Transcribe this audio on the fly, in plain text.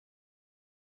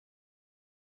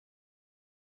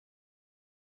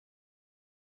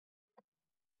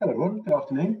Hello everyone, good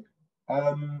afternoon.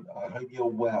 I hope you're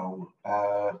well,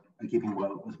 and keeping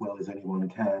well as anyone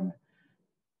can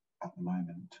at the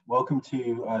moment. Welcome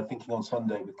to Thinking on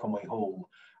Sunday with Conway Hall.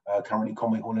 Currently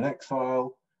Conway Hall in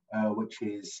exile, which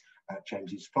is at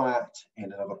James's flat,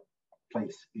 in another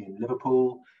place in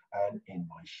Liverpool, and in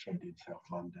my shed in South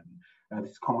London.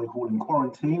 This is Conway Hall in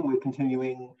quarantine. We're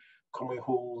continuing Conway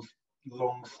Hall's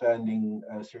long-standing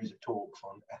series of talks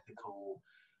on ethical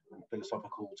and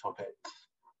philosophical topics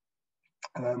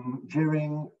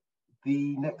during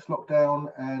the next lockdown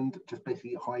and just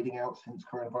basically hiding out since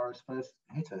coronavirus first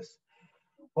hit us.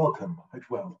 Welcome, hope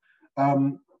you're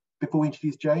well. Before we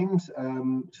introduce James,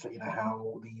 just let you know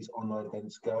how these online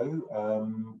events go.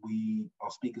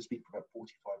 Our speakers speak for about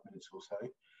 45 minutes or so,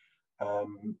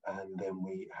 and then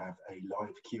we have a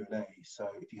live Q&A. So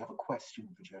if you have a question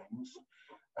for James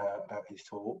about his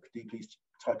talk, do please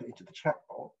type it into the chat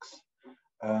box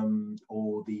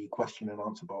or the question and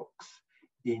answer box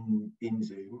in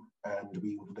Zoom, and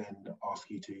we will then ask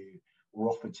you to,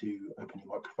 or offer to, open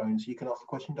your microphone so you can ask the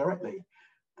question directly.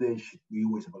 We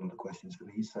always have a lot of questions for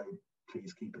these, so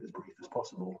please keep it as brief as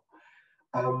possible.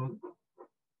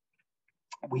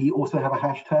 We also have a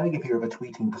hashtag if you're ever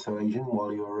tweeting persuasion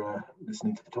while you're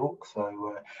listening to the talk.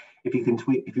 So if you can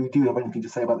tweet, if you do have anything to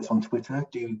say about this on Twitter,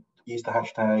 do use the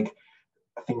hashtag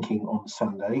Thinking on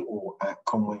Sunday or at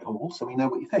Conway Hall, so we know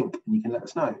what you think and you can let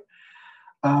us know.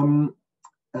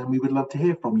 And we would love to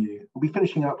hear from you. We'll be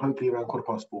finishing up hopefully around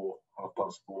 4:15,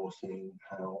 4:30,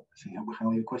 seeing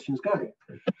how your questions go.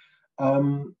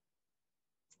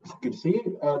 It's good to see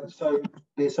you. So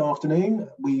this afternoon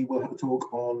we will have a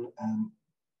talk on.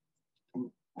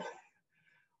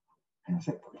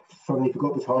 Suddenly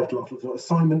forgot the title.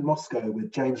 Assignment Moscow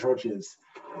with James Rodgers.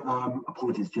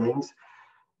 Apologies, James.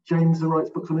 James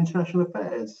writes books on international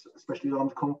affairs, especially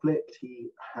armed conflict. He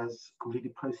has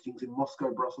completed postings in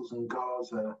Moscow, Brussels, and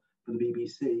Gaza for the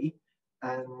BBC,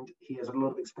 and he has a lot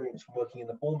of experience from working in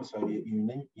the former Soviet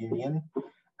Union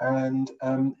and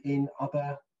in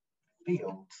other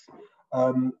fields.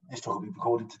 This talk will be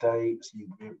recorded today, so you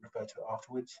will refer to it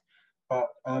afterwards.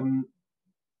 But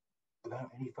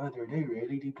without any further ado,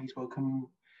 really, do please welcome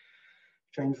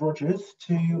James Rodgers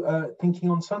to Thinking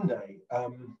on Sunday. There's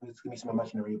going to be some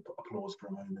imaginary applause for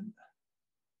a moment.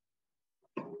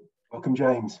 Welcome,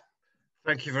 James.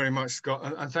 Thank you very much, Scott,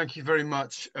 and thank you very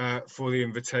much for the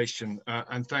invitation,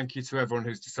 and thank you to everyone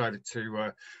who's decided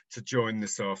to join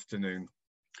this afternoon.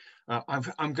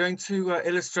 I'm going to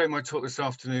illustrate my talk this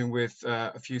afternoon with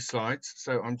a few slides,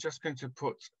 so I'm just going to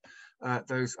put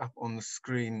those up on the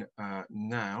screen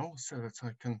now so that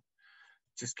I can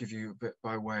just give you a bit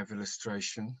by way of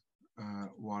illustration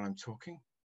while I'm talking.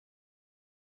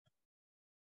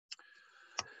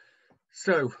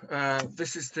 So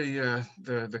this is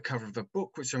the cover of the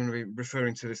book, which I'm going to be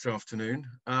referring to this afternoon.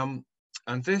 And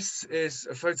this is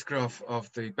a photograph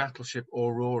of the battleship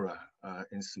Aurora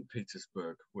in St.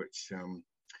 Petersburg, which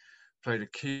played a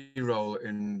key role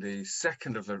in the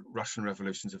second of the Russian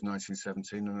revolutions of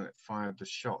 1917, and it fired the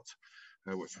shot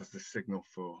which was the signal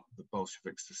for the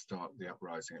Bolsheviks to start the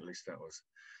uprising. At least that was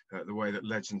the way that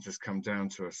legend has come down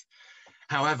to us.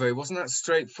 However, it wasn't that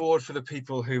straightforward for the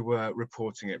people who were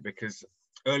reporting it, because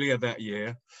earlier that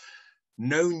year,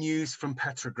 no news from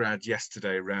Petrograd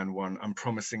yesterday ran one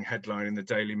unpromising headline in the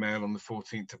Daily Mail on the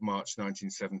 14th of March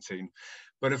 1917.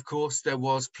 But of course, there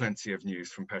was plenty of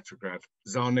news from Petrograd.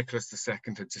 Tsar Nicholas II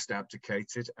had just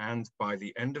abdicated, and by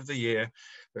the end of the year,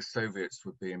 the Soviets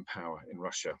would be in power in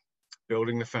Russia,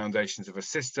 building the foundations of a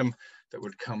system that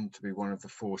would come to be one of the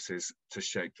forces to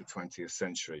shape the 20th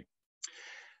century.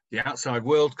 The outside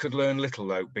world could learn little,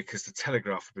 though, because the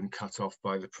telegraph had been cut off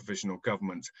by the provisional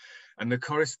government, and the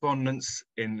correspondents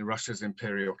in Russia's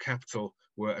imperial capital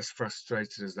were as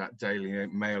frustrated as that Daily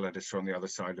Mail editor on the other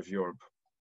side of Europe.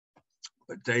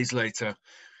 But days later,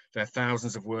 their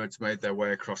thousands of words made their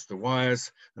way across the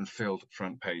wires and filled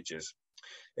front pages.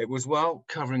 It was while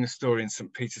covering a story in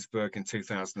St. Petersburg in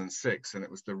 2006, and it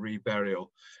was the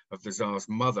reburial of the Tsar's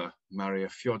mother, Maria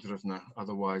Fyodorovna,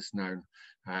 otherwise known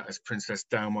as Princess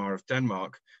Dagmar of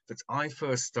Denmark, that I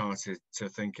first started to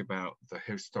think about the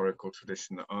historical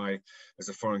tradition that I, as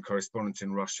a foreign correspondent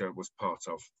in Russia, was part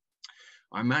of.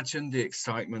 I imagined the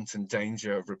excitement and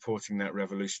danger of reporting that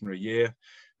revolutionary year,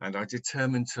 and I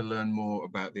determined to learn more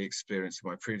about the experience of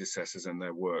my predecessors and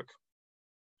their work.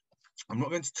 I'm not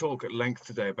going to talk at length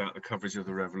today about the coverage of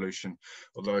the revolution,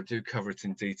 although I do cover it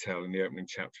in detail in the opening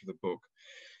chapter of the book.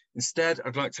 Instead,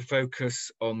 I'd like to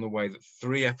focus on the way that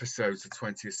 3 episodes of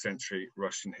 20th century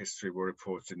Russian history were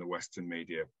reported in the Western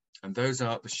media. And those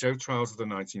are the show trials of the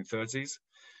 1930s,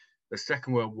 the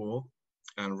Second World War,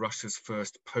 and Russia's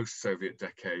first post-Soviet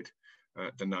decade,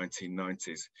 the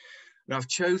 1990s. Now, I've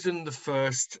chosen the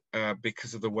first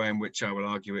because of the way in which I will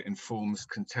argue it informs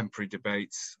contemporary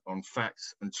debates on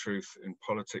facts and truth in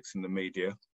politics and the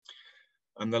media,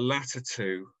 and the latter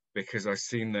two because I've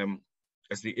seen them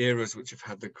as the eras which have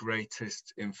had the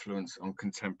greatest influence on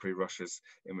contemporary Russia's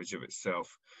image of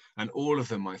itself. And all of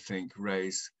them, I think,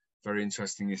 raise very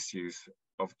interesting issues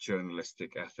of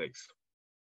journalistic ethics.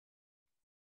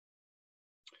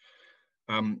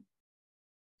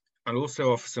 I'll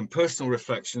also offer some personal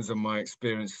reflections on my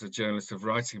experience as a journalist of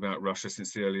writing about Russia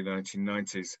since the early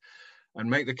 1990s, and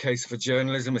make the case for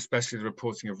journalism, especially the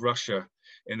reporting of Russia,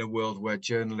 in a world where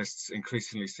journalists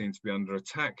increasingly seem to be under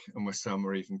attack and where some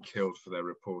are even killed for their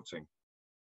reporting.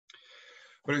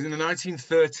 But in the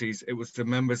 1930s, it was the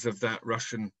members of that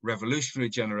Russian revolutionary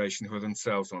generation who were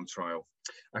themselves on trial,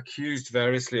 accused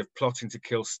variously of plotting to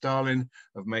kill Stalin,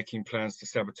 of making plans to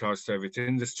sabotage Soviet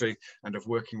industry, and of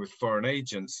working with foreign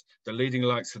agents. The leading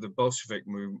lights of the Bolshevik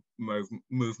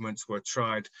movements were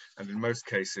tried and in most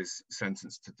cases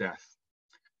sentenced to death.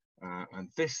 And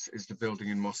this is the building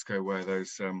in Moscow where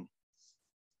those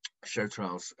show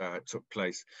trials took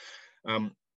place.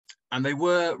 And they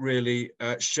were really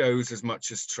shows as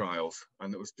much as trials.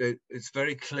 And it's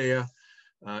very clear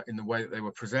in the way that they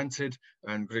were presented.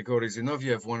 And Grigory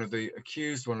Zinoviev, one of the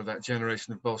accused, one of that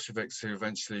generation of Bolsheviks who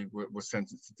eventually were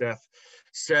sentenced to death,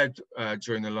 said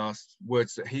during the last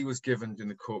words that he was given in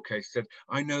the court case, said,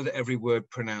 "I know that every word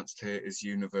pronounced here is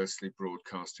universally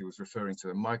broadcast." He was referring to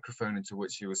the microphone into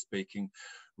which he was speaking,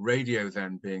 radio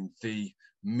then being the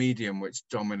medium which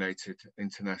dominated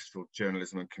international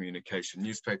journalism and communication.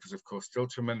 Newspapers, of course, still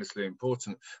tremendously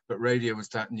important, but radio was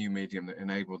that new medium that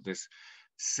enabled this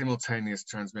simultaneous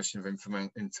transmission of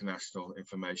international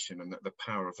information and the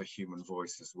power of the human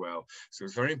voice as well. So it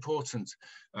was very important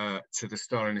to the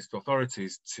Stalinist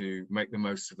authorities to make the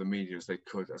most of the media as they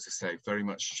could, as I say, very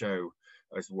much show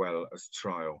as well as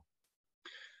trial.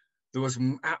 There was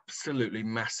absolutely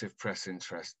massive press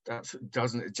interest.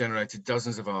 It generated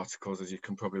dozens of articles, as you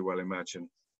can probably well imagine.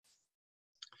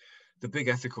 The big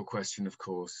ethical question, of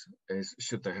course, is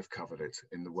should they have covered it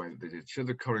in the way that they did? Should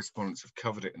the correspondents have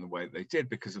covered it in the way that they did?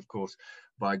 Because, of course,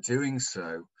 by doing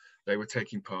so, they were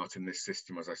taking part in this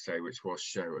system, as I say, which was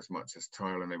show as much as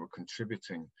trial, and they were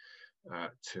contributing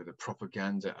to the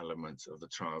propaganda element of the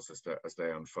trials as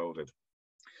they unfolded.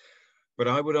 But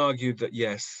I would argue that,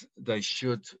 yes, they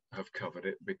should have covered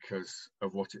it because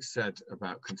of what it said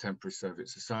about contemporary Soviet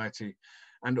society,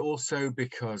 and also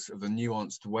because of the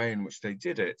nuanced way in which they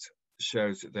did it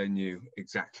shows that they knew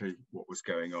exactly what was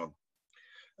going on.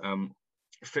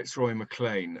 Fitzroy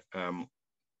MacLean,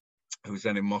 who was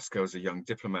then in Moscow as a young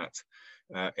diplomat,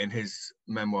 in his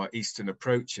memoir, Eastern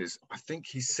Approaches, I think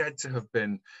he's said to have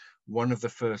been one of the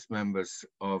first members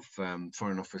of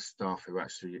Foreign Office staff who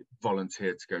actually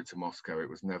volunteered to go to Moscow. It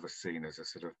was never seen as a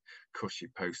sort of cushy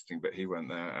posting, but he went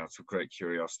there out of great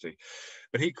curiosity.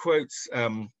 But he quotes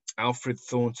Alfred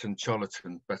Thornton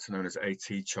Chollerton, better known as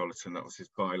A.T. Chollerton, that was his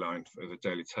byline for the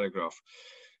Daily Telegraph,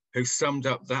 who summed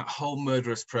up that whole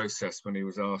murderous process when he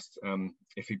was asked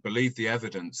if he believed the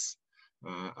evidence.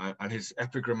 And his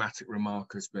epigrammatic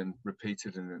remark has been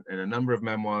repeated in a number of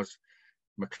memoirs.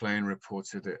 MacLean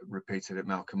repeated it,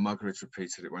 Malcolm Muggeridge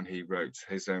repeated it when he wrote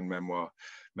his own memoir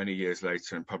many years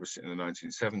later and published it in the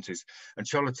 1970s. And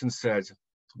Chollerton said,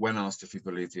 when asked if he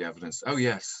believed the evidence, "Oh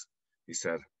yes," he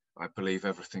said, "I believe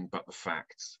everything but the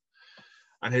facts."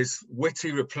 And his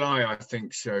witty reply, I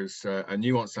think, shows a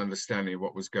nuanced understanding of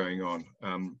what was going on.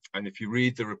 And if you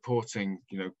read the reporting,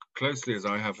 closely as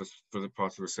I have for the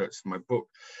part of research for my book,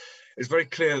 it's very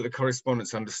clear that the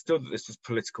correspondents understood that this was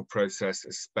political process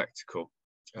as spectacle.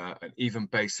 And even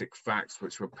basic facts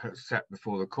which were set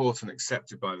before the court and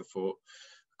accepted by the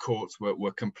court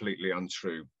were completely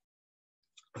untrue.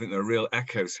 I think there are real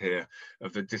echoes here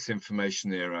of the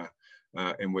disinformation era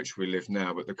in which we live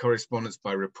now. But the correspondents,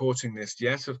 by reporting this,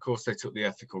 yes, of course, they took the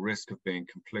ethical risk of being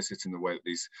complicit in the way that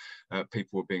these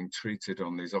people were being treated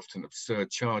on these often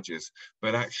absurd charges.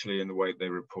 But actually, in the way they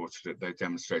reported it, they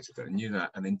demonstrated that they knew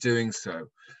that. And in doing so,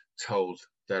 told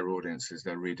their audiences,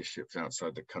 their readerships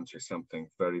outside the country, something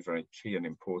very, very key and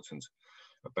important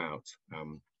about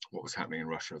what was happening in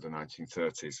Russia of the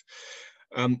 1930s.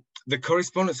 The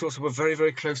correspondents also were very,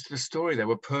 very close to the story. They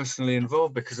were personally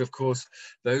involved because, of course,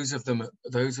 those of them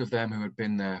who had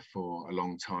been there for a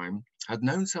long time had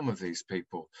known some of these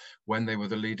people when they were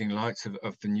the leading lights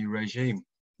of the new regime.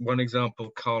 One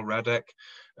example, Karl Radek,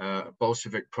 a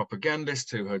Bolshevik propagandist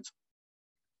who had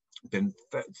been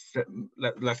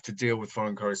left to deal with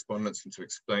foreign correspondents and to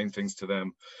explain things to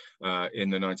them in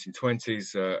the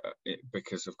 1920s,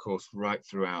 because of course right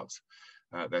throughout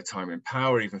their time in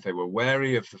power, even if they were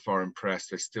wary of the foreign press,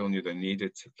 they still knew they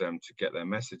needed them to get their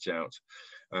message out.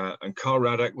 And Karl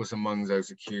Radek was among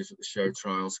those accused at the show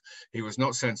trials. He was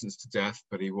not sentenced to death,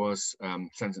 but he was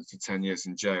sentenced to 10 years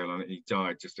in jail, and he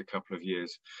died just a couple of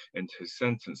years into his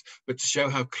sentence. But to show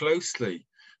how closely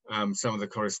some of the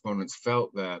correspondents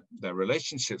felt their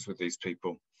relationships with these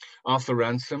people, Arthur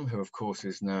Ransome, who of course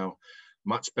is now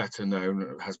much better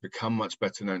known, has become much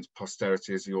better known to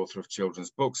posterity as the author of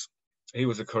children's books. He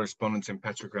was a correspondent in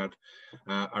Petrograd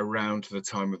around the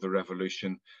time of the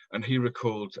revolution, and he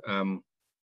recalled,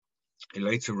 he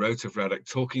later wrote of Radek,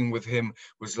 talking with him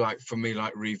was like, for me,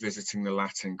 like revisiting the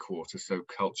Latin Quarter, so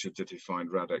cultured did he find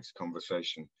Radek's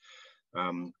conversation,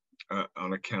 on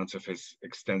account of his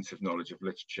extensive knowledge of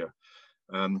literature.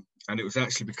 And it was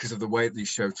actually because of the way these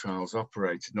show trials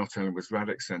operated, not only was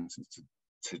Radek sentenced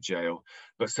to jail,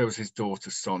 but so was his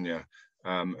daughter Sonia,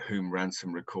 whom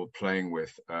Ransome recalled playing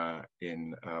with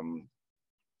in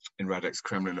Radek's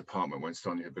Kremlin apartment when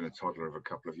Sonia had been a toddler of a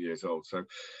couple of years old. So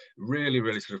really,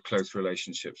 really sort of close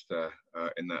relationships there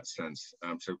in that sense.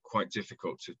 So quite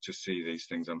difficult to see these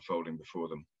things unfolding before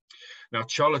them. Now,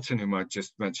 Cholerton, whom I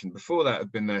just mentioned before that,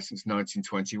 had been there since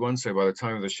 1921. So by the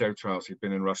time of the show trials, he'd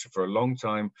been in Russia for a long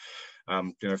time,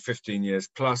 15 years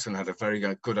plus, and had a very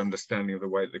good understanding of the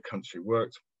way that the country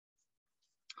worked.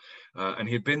 And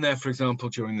he had been there, for example,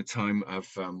 during the time of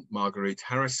Marguerite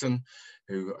Harrison,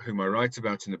 whom I write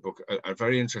about in the book, a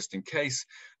very interesting case.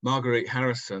 Marguerite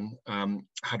Harrison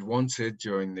had wanted,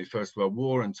 during the First World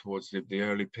War and towards the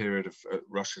early period of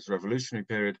Russia's revolutionary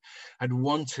period, had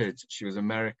wanted, she was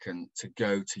American, to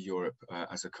go to Europe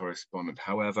as a correspondent.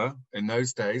 However, in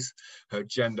those days, her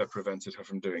gender prevented her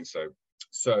from doing so.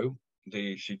 So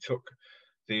she took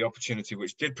the opportunity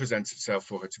which did present itself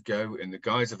for her to go in the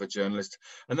guise of a journalist,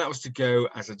 and that was to go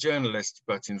as a journalist,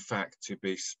 but in fact to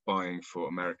be spying for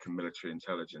American military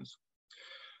intelligence.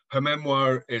 Her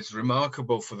memoir is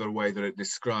remarkable for the way that it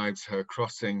describes her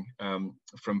crossing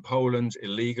from Poland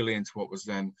illegally into what was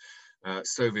then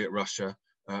Soviet Russia,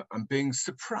 and being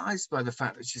surprised by the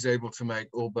fact that she's able to make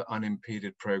all but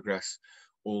unimpeded progress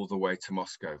all the way to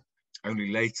Moscow. Only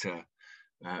later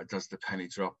does the penny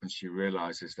drop, and she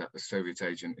realizes that the Soviet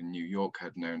agent in New York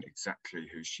had known exactly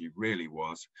who she really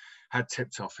was, had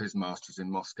tipped off his masters in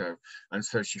Moscow, and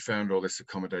so she found all this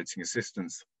accommodating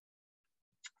assistance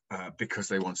because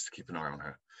they wanted to keep an eye on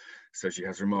her. So she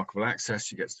has remarkable access,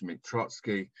 she gets to meet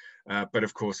Trotsky, but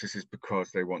of course this is because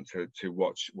they want to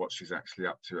watch what she's actually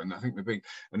up to. And I think the big,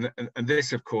 and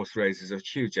this of course raises a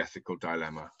huge ethical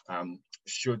dilemma.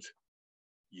 Should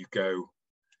you go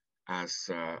as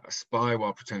a spy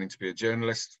while pretending to be a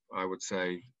journalist? I would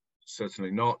say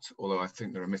certainly not, although I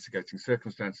think there are mitigating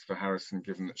circumstances for Harrison,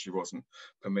 given that she wasn't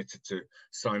permitted to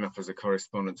sign up as a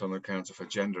correspondent on account of her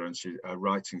gender, and her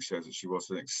writing shows that she was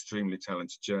an extremely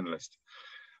talented journalist.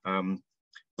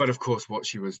 But of course, what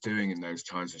she was doing in those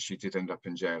times, and she did end up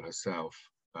in jail herself,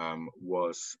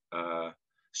 was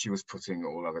she was putting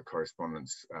all other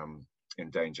correspondents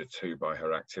in danger too by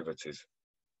her activities.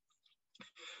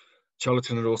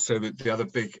 Cholerton, and also the other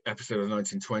big episode of the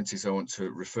 1920s I want to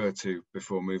refer to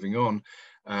before moving on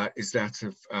is that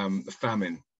of the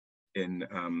famine in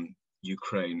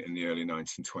Ukraine in the early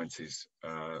 1920s.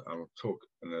 I'll talk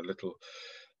in a little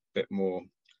bit more.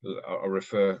 I'll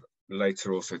refer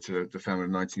later also to the famine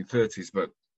of the 1930s,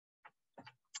 but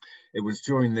it was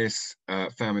during this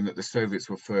famine that the Soviets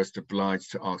were first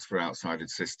obliged to ask for outside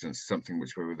assistance, something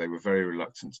which they were very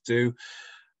reluctant to do.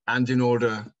 And in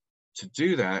order to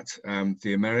do that,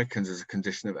 the Americans, as a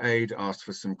condition of aid, asked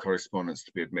for some correspondents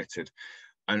to be admitted.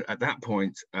 And at that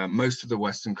point, most of the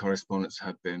Western correspondents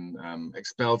had been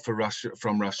expelled from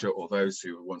Russia, or those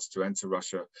who wanted to enter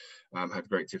Russia had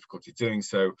great difficulty doing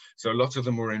so. So a lot of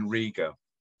them were in Riga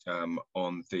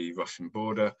on the Russian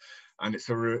border. And it's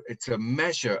a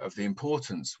measure of the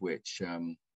importance which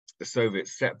the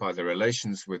Soviets set by their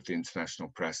relations with the international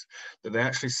press, that they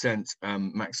actually sent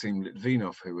Maxim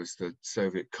Litvinov, who was the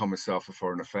Soviet Commissar for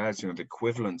Foreign Affairs, the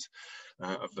equivalent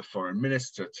of the foreign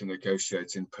minister, to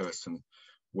negotiate in person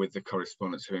with the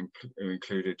correspondents, who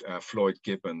included Floyd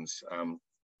Gibbons,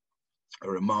 a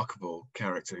remarkable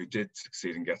character who did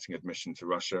succeed in getting admission to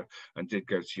Russia and did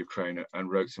go to Ukraine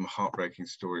and wrote some heartbreaking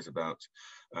stories about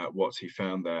what he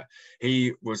found there.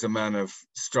 He was a man of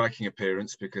striking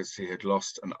appearance because he had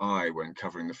lost an eye when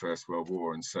covering the First World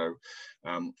War, and so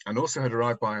and also had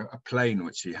arrived by a plane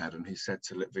which he had, and he said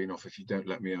to Litvinov, "If you don't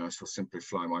let me in, I shall simply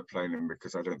fly my plane in,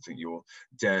 because I don't think you'll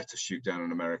dare to shoot down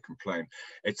an American plane."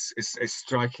 It's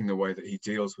striking the way that he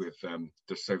deals with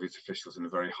the Soviet officials in a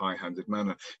very high-handed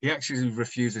manner. He actually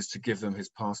refuses to give them his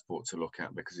passport to look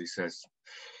at, because he says,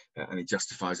 and he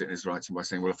justifies it in his writing by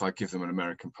saying, well, if I give them an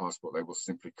American passport, they will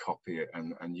simply copy it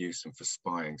and use them for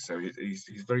spying. So he's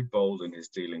very bold in his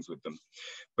dealings with them.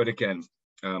 But again,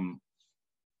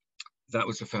 that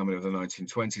was the famine of the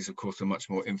 1920s. Of course, a much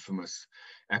more infamous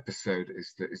episode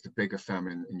is the bigger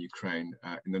famine in Ukraine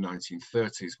in the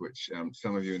 1930s, which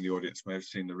some of you in the audience may have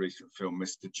seen the recent film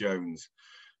Mr. Jones,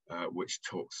 which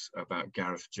talks about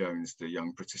Gareth Jones, the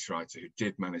young British writer who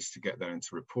did manage to get there and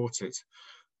to report it,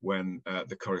 when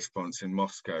the correspondents in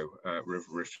Moscow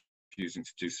refusing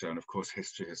to do so. And of course,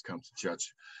 history has come to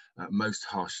judge most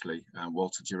harshly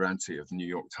Walter Duranty of the New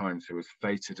York Times, who was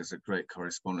fated as a great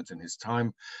correspondent in his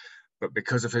time. But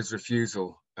because of his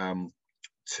refusal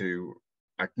to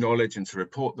acknowledge and to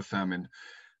report the famine,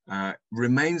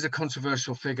 remains a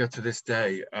controversial figure to this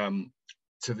day, in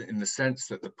the sense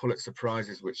that the Pulitzer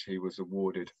Prizes, which he was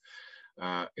awarded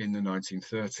in the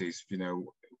 1930s, you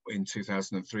know, in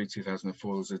 2003,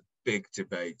 2004, there was a big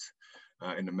debate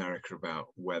in America about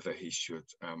whether he should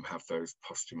have those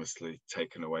posthumously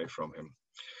taken away from him.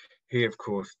 He, of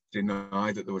course,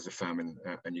 denied that there was a famine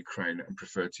in Ukraine and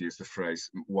preferred to use the phrase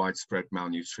widespread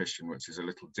malnutrition, which is a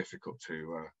little difficult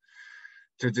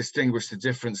to distinguish the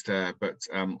difference there. But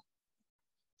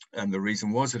and the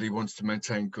reason was that he wanted to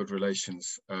maintain good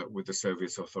relations with the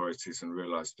Soviet authorities, and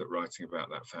realized that writing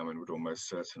about that famine would almost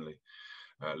certainly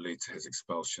lead to his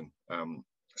expulsion.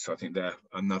 So I think they're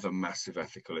another massive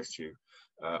ethical issue,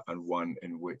 and one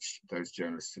in which those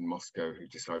journalists in Moscow who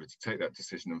decided to take that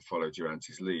decision and follow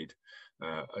Duranty's lead,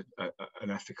 an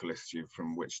ethical issue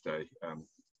from which they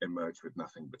emerged with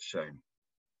nothing but shame.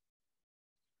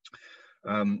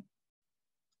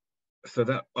 So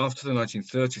that after the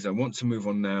 1930s, I want to move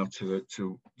on now to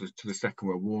the Second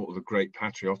World War, or the Great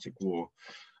Patriotic War,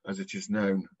 as it is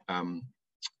known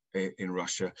in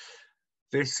Russia.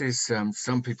 This is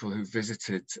some people who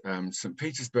visited St.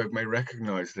 Petersburg may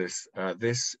recognize this.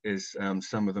 This is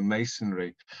some of the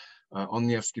masonry on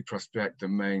Nevsky Prospect, the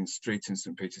main street in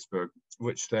St. Petersburg,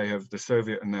 which the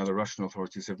Soviet and now the Russian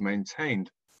authorities have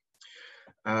maintained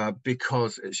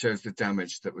because it shows the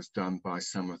damage that was done by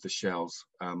some of the shells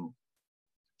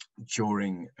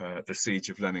during the siege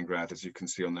of Leningrad, as you can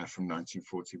see on there, from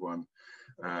 1941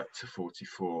 to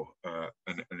 44.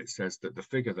 And it says that the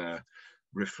figure there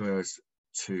refers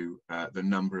to the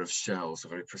number of shells, a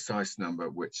very precise number,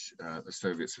 which the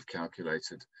Soviets have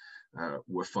calculated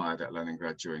were fired at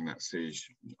Leningrad during that siege,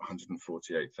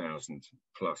 148,000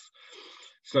 plus.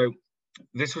 So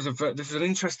this was an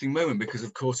interesting moment, because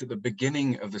of course at the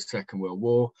beginning of the Second World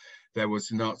War there was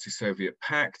the Nazi-Soviet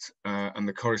pact, and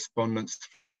the correspondents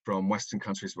from Western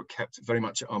countries were kept very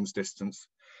much at arm's distance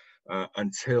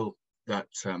until that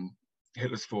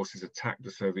Hitler's forces attacked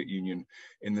the Soviet Union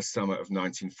in the summer of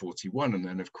 1941, and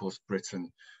then of course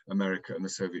Britain, America and the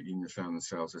Soviet Union found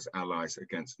themselves as allies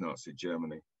against Nazi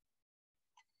Germany.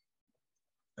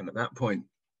 And at that point,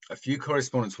 a few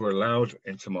correspondents were allowed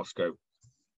into Moscow.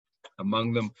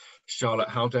 Among them, Charlotte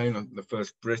Haldane, the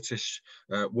first British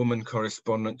woman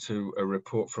correspondent to a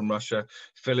report from Russia.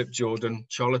 Philip Jordan,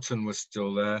 Chollerton was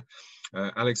still there.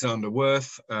 Alexander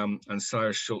Worth and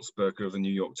Cyrus Schultzberger of the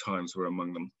New York Times were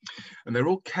among them. And they're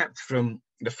all kept from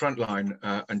the front line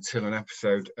until an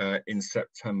episode in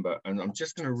September. And I'm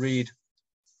just going to read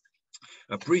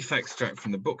a brief extract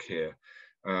from the book here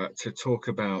to talk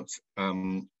about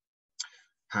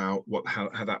what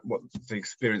the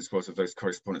experience was of those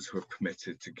correspondents who were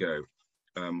permitted to go.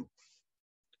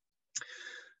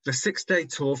 The 6-day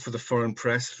tour for the foreign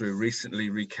press through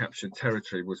recently recaptured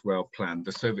territory was well planned.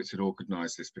 The Soviets had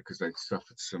organized this because they'd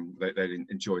they'd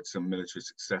enjoyed some military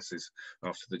successes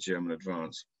after the German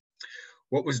advance.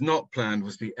 What was not planned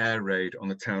was the air raid on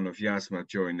the town of Vyazma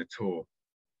during the tour.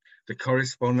 The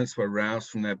correspondents were roused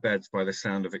from their beds by the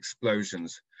sound of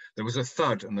explosions. There was a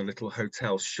thud and the little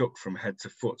hotel shook from head to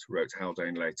foot, wrote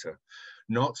Haldane later.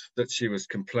 Not that she was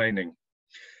complaining.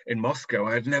 In Moscow,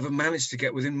 I had never managed to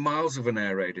get within miles of an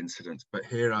air raid incident, but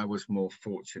here I was more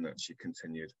fortunate, she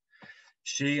continued.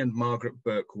 She and Margaret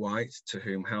Burke White, to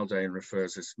whom Haldane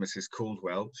refers as Mrs.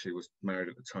 Caldwell, she was married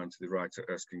at the time to the writer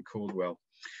Erskine Caldwell,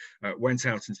 went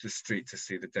out into the street to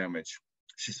see the damage.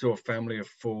 She saw a family of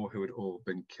 4 who had all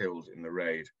been killed in the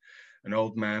raid. An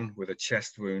old man with a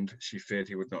chest wound, she feared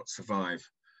he would not survive.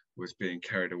 was being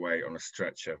carried away on a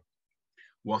stretcher.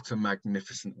 What a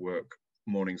magnificent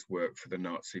morning's work for the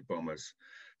Nazi bombers.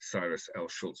 Cyrus L.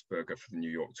 Schultzberger for the New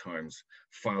York Times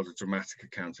filed a dramatic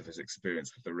account of his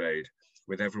experience with the raid,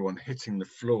 with everyone hitting the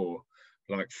floor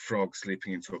like frogs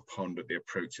leaping into a pond at the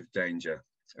approach of danger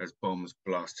as bombs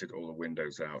blasted all the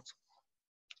windows out.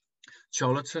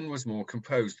 Chollerton was more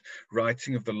composed,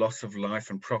 writing of the loss of life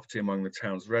and property among the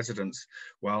town's residents,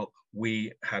 while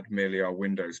we had merely our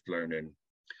windows blown in.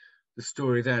 The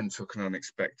story then took an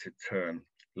unexpected turn.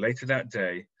 Later that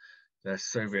day, their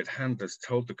Soviet handlers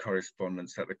told the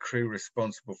correspondents that the crew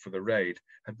responsible for the raid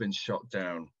had been shot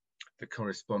down. The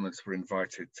correspondents were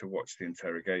invited to watch the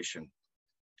interrogation.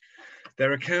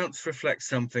 Their accounts reflect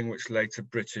something which later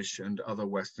British and other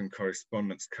Western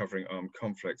correspondents covering armed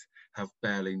conflict have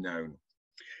barely known: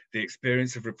 the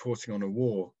experience of reporting on a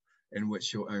war in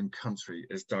which your own country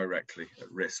is directly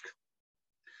at risk.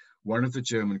 One of the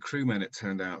German crewmen, it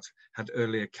turned out, had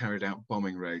earlier carried out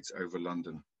bombing raids over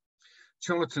London.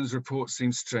 Chollerton's report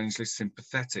seems strangely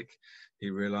sympathetic.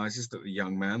 He realizes that the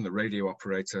young man, the radio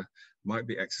operator, might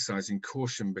be exercising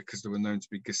caution because there were known to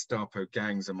be Gestapo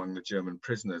gangs among the German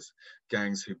prisoners,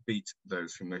 gangs who beat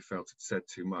those whom they felt had said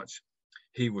too much.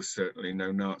 He was certainly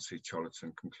no Nazi,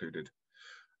 Chollerton concluded.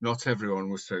 Not everyone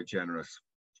was so generous.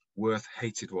 Worth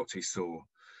hated what he saw.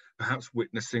 Perhaps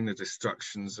witnessing the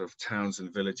destructions of towns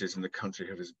and villages in the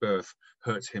country of his birth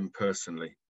hurt him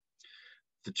personally.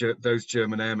 Those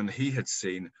German airmen he had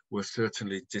seen were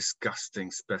certainly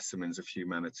disgusting specimens of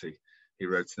humanity, he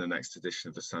wrote in the next edition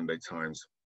of the Sunday Times.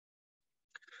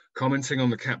 Commenting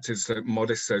on the captives'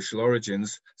 modest social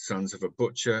origins, sons of a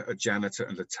butcher, a janitor,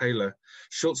 and a tailor,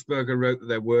 Schultzberger wrote that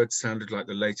their words sounded like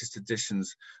the latest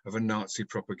editions of a Nazi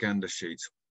propaganda sheet.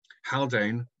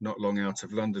 Haldane, not long out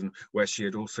of London, where she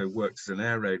had also worked as an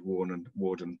air raid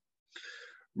warden,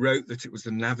 wrote that it was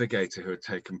the navigator who had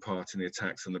taken part in the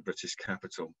attacks on the British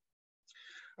capital.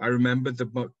 I remembered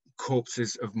the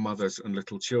corpses of mothers and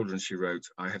little children, she wrote,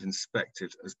 I had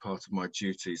inspected as part of my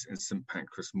duties in St.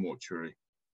 Pancras mortuary.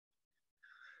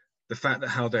 The fact that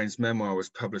Haldane's memoir was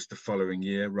published the following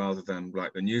year, rather than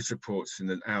like the news reports in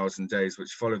the hours and days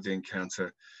which followed the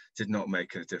encounter, did not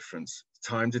make a difference.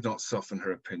 Time did not soften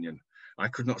her opinion. I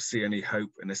could not see any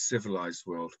hope in a civilized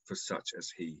world for such as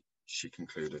he, she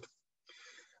concluded.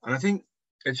 And I think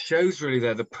it shows really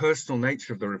there the personal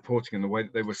nature of the reporting and the way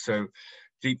that they were so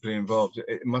deeply involved.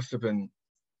 It must have been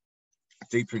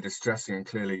deeply distressing, and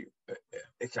clearly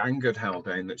it angered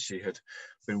Haldane that she had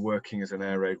been working as an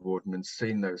air raid warden and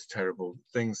seen those terrible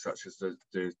things, such as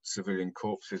the civilian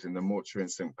corpses in the mortuary in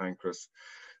St. Pancras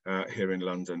here in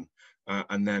London,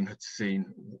 and then had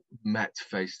met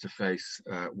face to face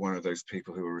one of those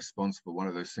people who were responsible, one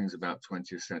of those things about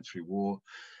 20th century war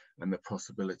and the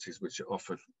possibilities which it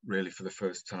offered really for the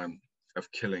first time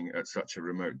of killing at such a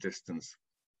remote distance.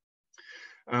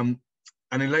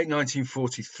 And in late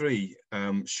 1943,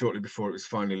 shortly before it was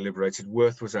finally liberated,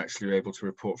 Worth was actually able to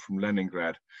report from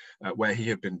Leningrad, where he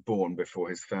had been born before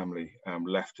his family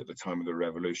left at the time of the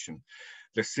revolution.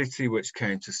 The city which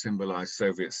came to symbolize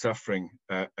Soviet suffering,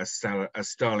 as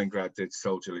Stalingrad did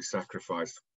soldierly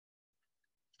sacrifice.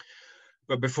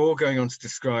 But before going on to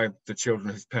describe the children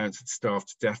whose parents had starved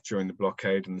to death during the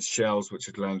blockade and the shells which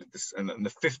had landed, and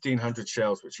the 1,500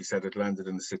 shells which he said had landed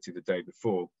in the city the day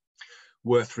before,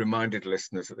 Worth reminded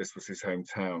listeners that this was his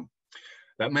hometown.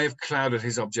 That may have clouded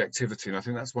his objectivity, and I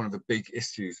think that's one of the big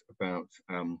issues about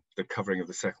the covering of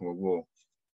the Second World War.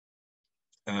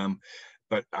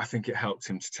 But I think it helped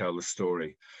him to tell the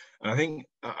story. And I think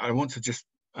I want to just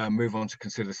move on to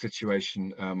consider the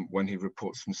situation when he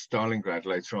reports from Stalingrad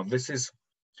later on. This is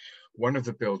one of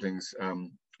the buildings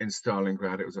in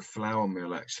Stalingrad. It was a flour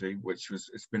mill, actually,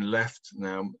 it's been left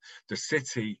now. The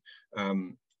city,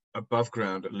 above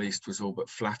ground at least, was all but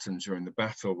flattened during the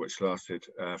battle, which lasted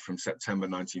from September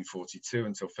 1942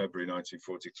 until February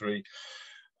 1943.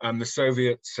 The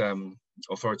Soviet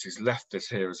authorities left this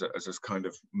here as a kind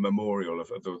of memorial of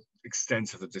the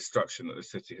extent of the destruction that the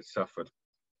city had suffered.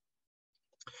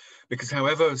 Because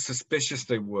however suspicious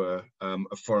they were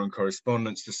of foreign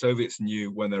correspondents, the Soviets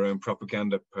knew when their own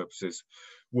propaganda purposes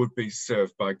would be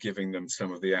served by giving them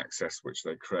some of the access which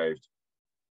they craved.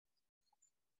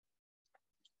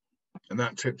 And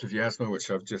that trip to Vyazma,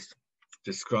 which I've just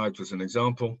described, was an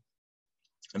example,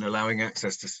 and allowing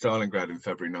access to Stalingrad in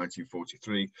February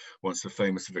 1943, once the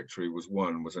famous victory was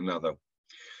won, was another.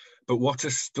 But what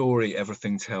a story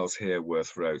everything tells here,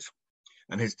 Worth wrote.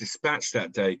 And his dispatch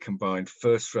that day combined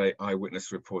first-rate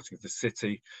eyewitness reporting of the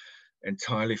city,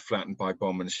 entirely flattened by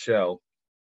bomb and shell,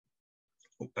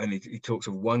 and he talks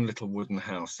of one little wooden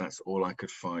house. That's all I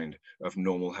could find of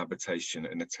normal habitation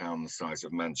in a town the size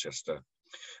of Manchester.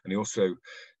 And he also,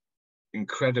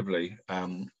 incredibly,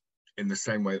 in the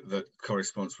same way that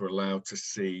correspondents were allowed to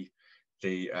see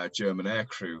the German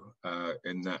aircrew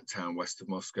in that town west of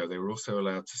Moscow, they were also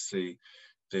allowed to see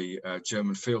the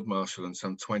German field marshal and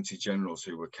some 20 generals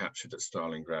who were captured at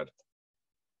Stalingrad.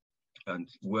 And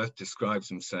Worth describes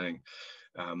them saying,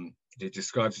 he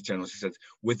describes the generals, he said,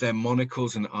 with their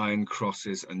monocles and iron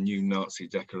crosses and new Nazi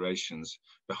decorations,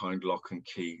 behind lock and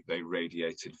key, they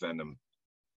radiated venom.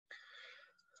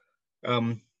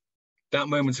 That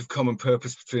moment of common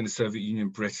purpose between the Soviet Union,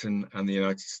 Britain, and the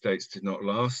United States did not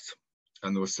last,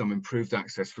 and there was some improved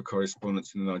access for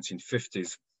correspondence in the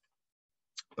 1950s.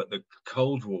 But the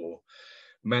Cold War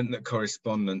meant that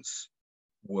correspondents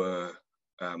were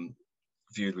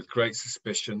viewed with great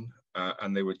suspicion,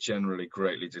 and they were generally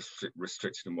greatly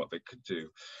restricted in what they could do.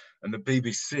 And the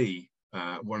BBC,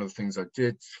 one of the things I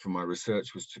did for my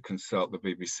research was to consult the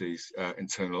BBC's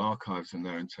internal archives and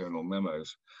their internal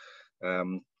memos.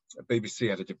 BBC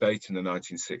had a debate in the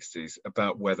 1960s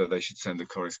about whether they should send a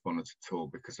correspondent at all,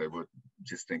 because they were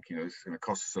just thinking, this is going to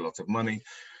cost us a lot of money.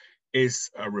 Is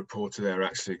a reporter there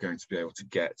actually going to be able to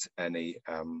get any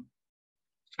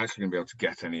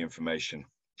information?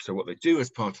 So what they do as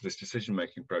part of this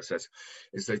decision-making process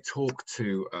is they talk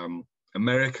to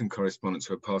American correspondents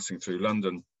who are passing through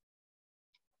London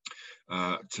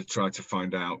to try to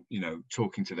find out,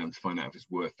 talking to them to find out if it's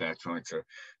worth their trying to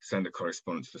send a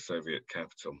correspondent to the Soviet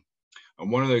capital.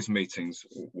 And one of those meetings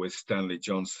with Stanley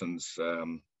Johnson's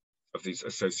of these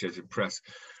Associated Press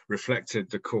reflected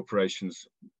the corporation's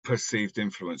perceived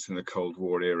influence in the Cold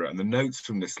War era. And the notes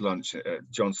from this lunch,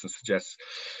 Johnson suggests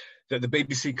that the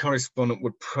BBC correspondent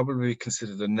would probably be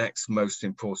considered the next most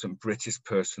important British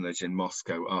personage in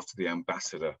Moscow after the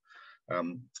ambassador.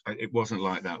 It wasn't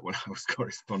like that when I was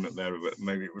correspondent there, but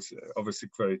maybe it was obviously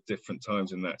very different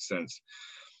times in that sense.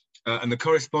 And the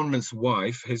correspondent's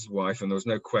wife, his wife, and there was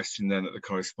no question then that the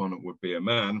correspondent would be a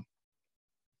man,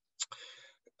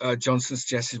 Johnson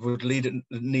suggested would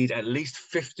need at least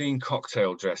 15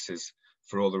 cocktail dresses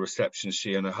for all the receptions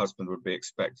she and her husband would be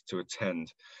expected to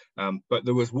attend. But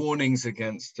there was warnings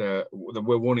against, there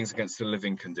were warnings against the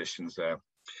living conditions there.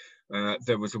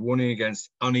 There was a warning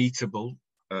against uneatable,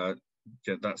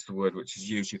 that's the word which is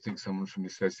used. You think someone from the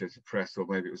Associated Press, or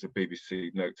maybe it was a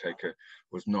BBC note taker,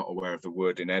 was not aware of the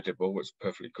word inedible, which is a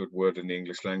perfectly good word in the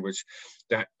English language.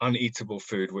 That uneatable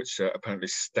food, which apparently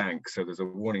stank. So there's a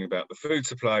warning about the food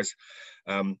supplies.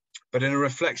 But in a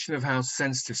reflection of how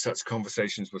sensitive such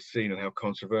conversations were seen and how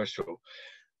controversial,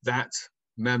 that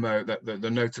memo, that the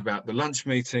note about the lunch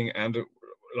meeting and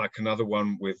like another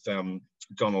one with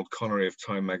Donald Connery of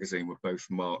Time magazine were both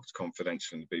marked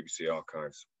confidential in the BBC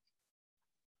archives.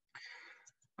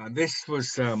 And this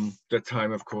was the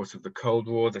time, of course, of the Cold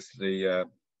War. The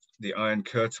Iron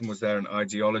Curtain was there, and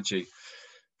ideology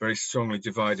very strongly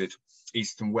divided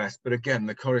East and West. But again,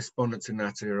 the correspondents in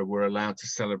that era were allowed to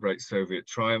celebrate Soviet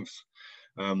triumphs.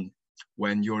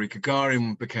 When Yuri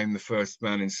Gagarin became the first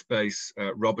man in space,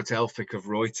 Robert Elphick of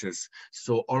Reuters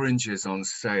saw oranges on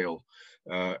sale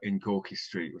in Gorky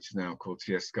Street, which is now called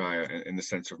Tverskaya, in the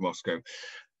center of Moscow.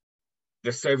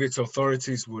 The Soviet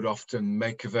authorities would often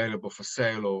make available for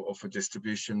sale or for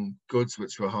distribution goods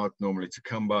which were hard normally to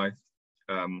come by.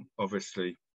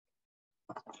 Obviously,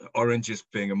 oranges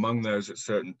being among those at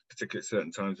particularly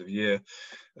certain times of year.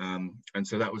 And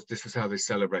so this was how they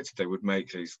celebrated. They would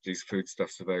make these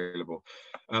foodstuffs available.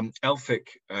 Elphick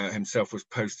himself was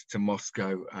posted to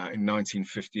Moscow in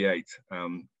 1958.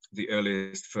 The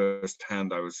earliest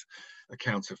first-hand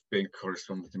account of being a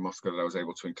correspondent in Moscow that I was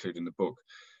able to include in the book.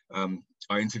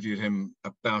 I interviewed him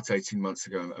about 18 months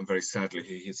ago, and very sadly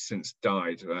he has since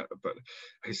died, but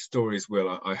his stories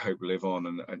will, I hope, live on,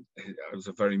 and it was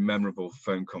a very memorable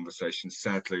phone conversation.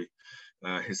 Sadly,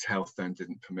 his health then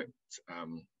didn't permit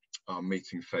our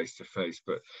meeting face to face,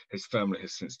 but his family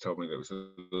has since told me that it was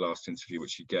the last interview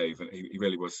which he gave, and he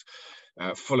really was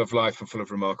full of life and full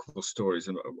of remarkable stories,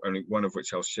 and only one of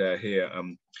which I'll share here.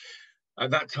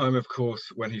 At that time, of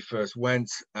course, when he first went,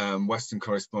 Western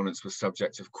correspondents were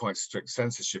subject to quite strict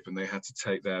censorship, and they had to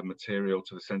take their material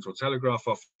to the Central Telegraph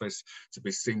Office to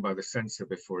be seen by the censor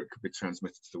before it could be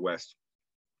transmitted to the West.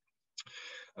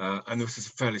 And this was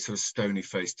a fairly sort of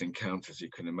stony-faced encounter, as you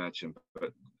can imagine.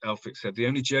 But Elphick said, the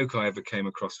only joke I ever came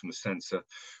across from the censor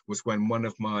was when one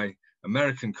of my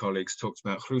American colleagues talked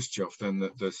about Khrushchev, then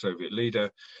the Soviet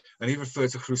leader, and he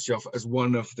referred to Khrushchev as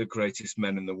one of the greatest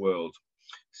men in the world.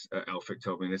 Alfred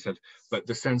told me, and they said, but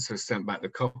the censor sent back the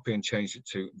copy and changed it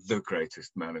to the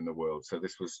greatest man in the world. So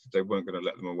this was, they weren't going to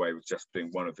let them away with just being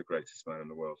one of the greatest men in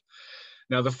the world.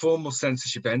 Now, the formal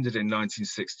censorship ended in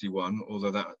 1961,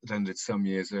 although that ended some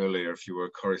years earlier if you were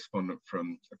a correspondent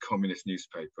from a communist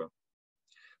newspaper.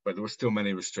 But there were still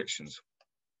many restrictions.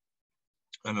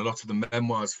 And a lot of the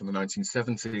memoirs from the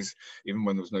 1970s, even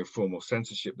when there was no formal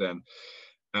censorship then,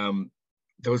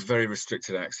 there was very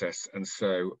restricted access. And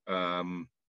so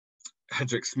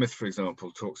Hedrick Smith, for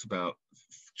example, talks about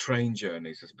train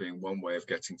journeys as being one way of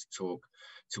getting to talk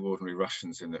to ordinary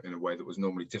Russians in a way that was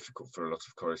normally difficult for a lot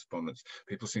of correspondents.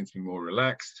 People seem to be more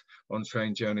relaxed on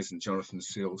train journeys, and Jonathan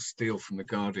Steele from The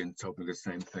Guardian told me the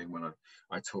same thing when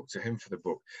I talked to him for the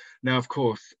book. Now, of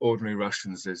course, ordinary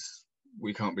Russians is,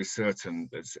 we can't be certain.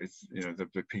 It's you know,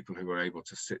 the people who are able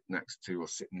to sit next to or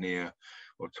sit near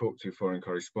or talk to foreign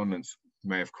correspondents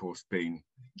may of course been,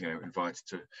 you know, invited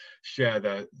to share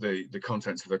the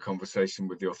contents of the conversation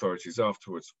with the authorities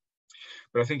afterwards.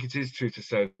 But I think it is true to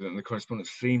say that the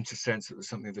correspondents seem to sense that there's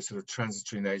something of the sort of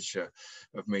transitory nature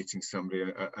of meeting somebody,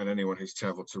 and anyone who's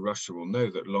travelled to Russia will know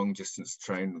that long distance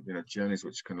train, you know, journeys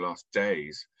which can last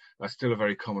days are still a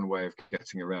very common way of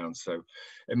getting around. So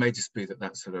it may just be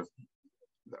that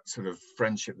sort of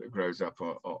friendship that grows up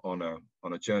on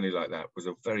a journey like that was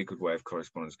a very good way of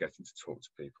correspondents getting to talk to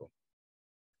people.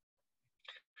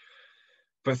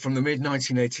 But from the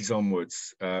mid-1980s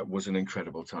onwards was an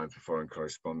incredible time for foreign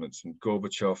correspondents, and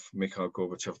Gorbachev, Mikhail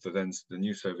Gorbachev, the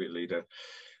new Soviet leader,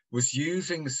 was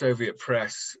using the Soviet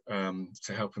press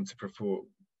to help him to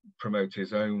promote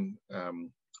his own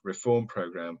reform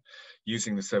program,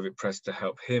 using the Soviet press to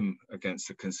help him against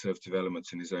the conservative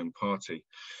elements in his own party.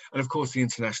 And of course, the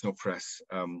international press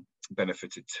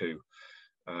benefited too.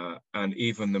 And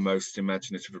even the most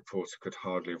imaginative reporter could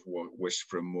hardly have wished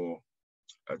for a more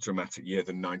dramatic year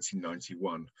than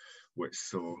 1991, which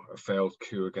saw a failed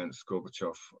coup against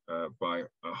Gorbachev by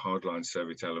hardline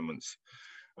Soviet elements,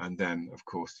 and then, of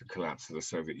course, the collapse of the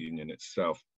Soviet Union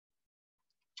itself.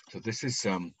 So this is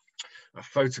a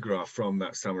photograph from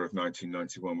that summer of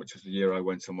 1991, which was the year I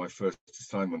went on my first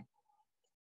assignment.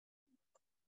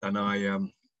 And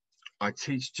I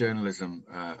teach journalism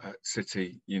at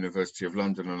City University of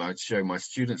London, and I'd show my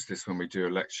students this when we do a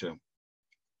lecture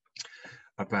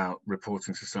about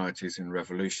reporting societies in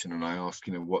revolution, and I ask,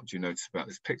 you know, what do you notice about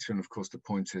this picture? And of course the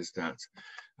point is that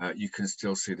you can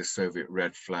still see the Soviet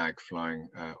red flag flying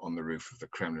on the roof of the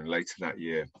Kremlin later that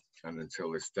year, and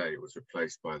until this day it was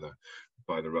replaced by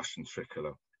the Russian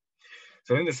tricolour.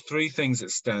 So I think there's three things that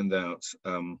stand out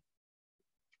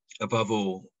above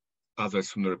all others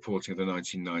from the reporting of the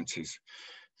 1990s.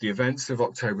 The events of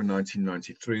October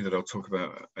 1993 that I'll talk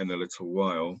about in a little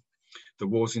while, the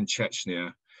wars in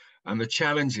Chechnya, and the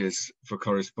challenges for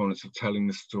correspondents of telling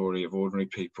the story of ordinary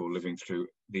people living through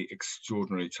the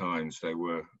extraordinary times they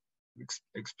were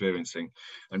experiencing,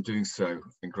 and doing so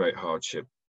in great hardship.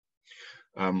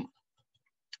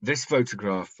 This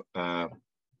photograph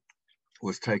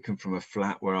was taken from a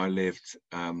flat where I lived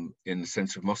in the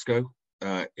center of Moscow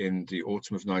in the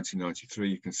autumn of 1993.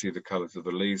 You can see the colors of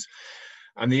the leaves.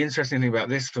 And the interesting thing about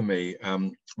this for me,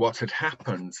 what had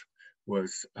happened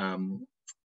was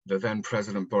the then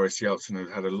President Boris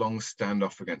Yeltsin had a long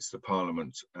standoff against the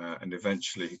parliament, and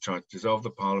eventually he tried to dissolve the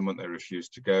parliament. They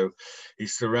refused to go. He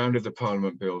surrounded the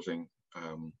parliament building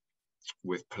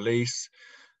with police.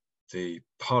 The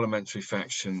parliamentary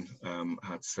faction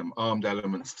had some armed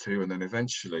elements too, and then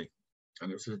eventually,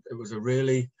 and it was a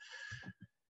really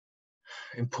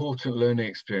important learning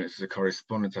experience as a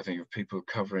correspondent, I think, of people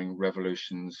covering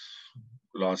revolutions,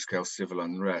 large-scale civil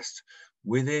unrest.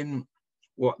 Within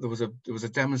there was a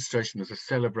demonstration, there was a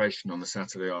celebration on the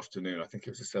Saturday afternoon. I think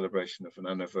it was a celebration of an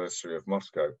anniversary of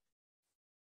Moscow.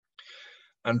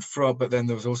 But then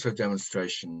there was also a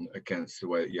demonstration against the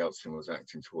way that Yeltsin was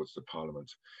acting towards the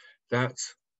parliament. That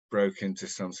broke into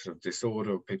some sort of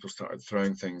disorder. People started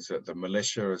throwing things at the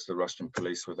militia, as the Russian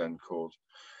police were then called.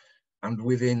 And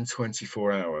within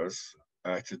 24 hours,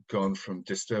 it had gone from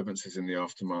disturbances in the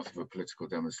aftermath of a political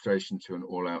demonstration to an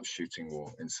all-out shooting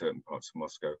war in certain parts of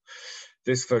Moscow.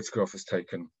 This photograph was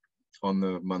taken on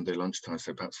the Monday lunchtime,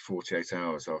 so perhaps 48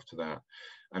 hours after that.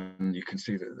 And you can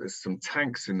see that there's some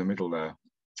tanks in the middle there.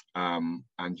 And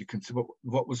you can see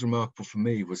what was remarkable for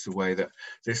me was the way that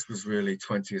this was really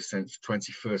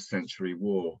 21st century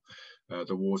war.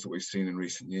 The wars that we've seen in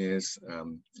recent years,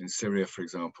 in Syria, for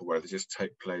example, where they just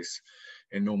take place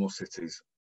in normal cities.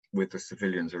 with the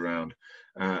civilians around.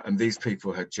 And these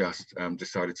people had just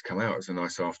decided to come out. It was a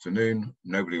nice afternoon.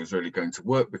 Nobody was really going to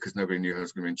work because nobody knew who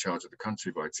was going to be in charge of the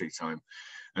country by tea time.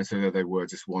 And so there they were,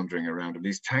 just wandering around. And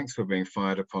these tanks were being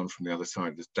fired upon from the other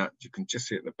side. That you can just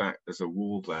see at the back, there's a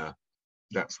wall there.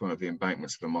 That's one of the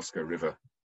embankments of the Moscow River.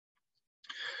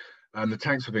 And the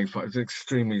tanks were being fired. It was an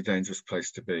extremely dangerous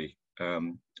place to be.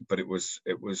 But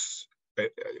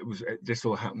this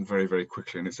all happened very, very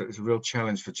quickly, and it's a real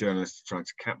challenge for journalists trying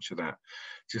to capture that,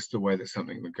 just the way that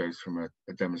something that goes from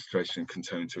a demonstration can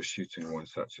turn into a shooting war in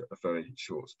such a very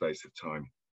short space of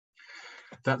time.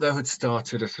 That, though, had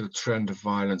started a sort of trend of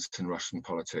violence in Russian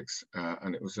politics,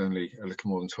 and it was only a little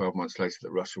more than 12 months later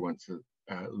that Russia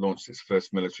launched its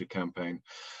first military campaign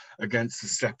against the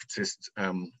separatist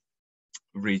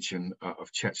region of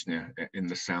Chechnya in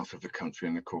the south of the country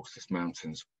in the Caucasus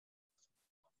Mountains.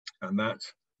 And that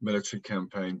military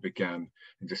campaign began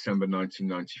in December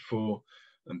 1994.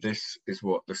 And this is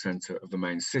what the center of the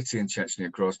main city in Chechnya,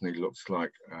 Grozny, looks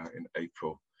like in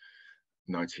April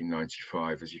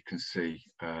 1995. As you can see,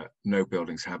 no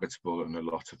buildings habitable and a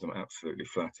lot of them absolutely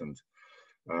flattened.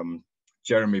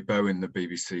 Jeremy Bowen, the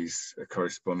BBC's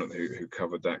correspondent who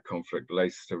covered that conflict,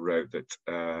 later wrote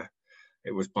that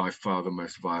it was by far the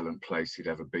most violent place he'd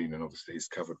ever been. And obviously he's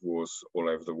covered wars all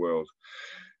over the world.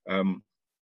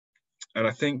 And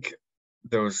I think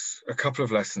there was a couple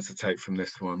of lessons to take from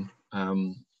this one.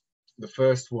 The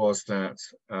first was that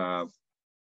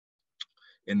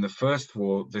in the first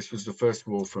war, this was the first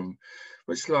war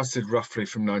which lasted roughly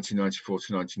from 1994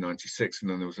 to 1996,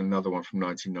 and then there was another one from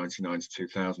 1999 to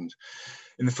 2000.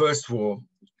 In the first war,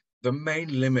 the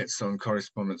main limits on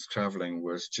correspondents traveling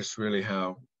was just really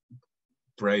how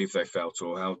brave they felt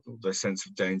or how their sense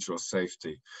of danger or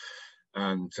safety.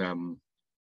 And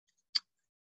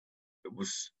it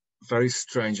was very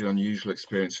strange and unusual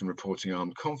experience in reporting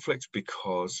armed conflict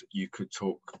because you could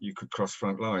cross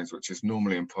front lines, which is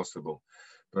normally impossible.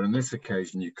 But on this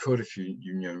occasion, you could, if you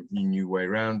knew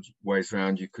ways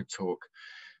around, you could talk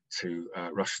to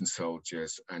Russian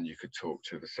soldiers and you could talk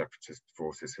to the separatist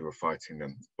forces who were fighting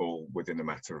them, all within a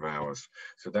matter of hours.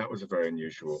 So that was a very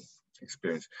unusual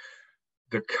experience.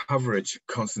 The coverage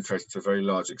concentrated to a very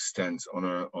large extent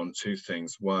on two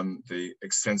things. One, the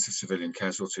extensive civilian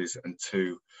casualties, and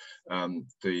two,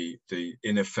 the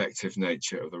ineffective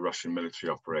nature of the Russian military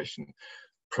operation.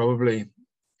 Probably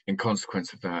in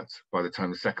consequence of that, by the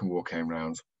time the Second War came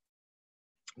round,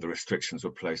 the restrictions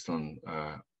were placed on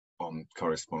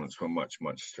correspondence were much,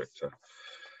 much stricter.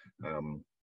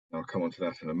 I'll come on to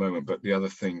that in a moment. But the other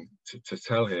thing to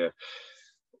tell here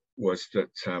was that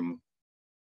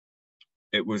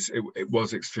it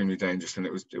was extremely dangerous, and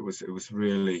it was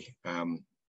really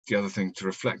the other thing to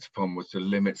reflect upon was the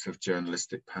limits of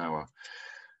journalistic power.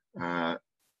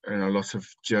 And a lot of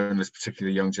journalists,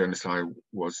 particularly young journalists I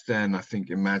was then, I think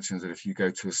imagined that if you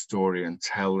go to a story and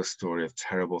tell the story of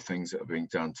terrible things that are being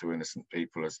done to innocent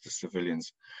people, as the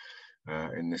civilians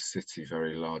in this city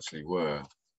very largely were,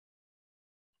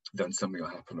 then something will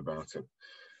happen about it.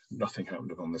 Nothing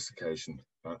happened on this occasion.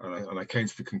 And I came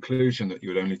to the conclusion that you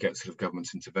would only get sort of government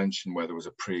intervention where there was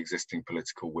a pre-existing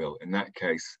political will. In that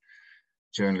case,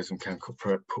 journalism can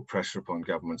put pressure upon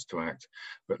governments to act.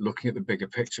 But looking at the bigger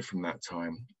picture from that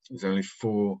time, it was only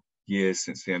 4 years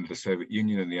since the end of the Soviet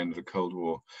Union and the end of the Cold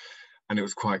War. And it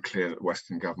was quite clear that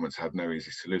Western governments had no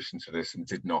easy solution to this and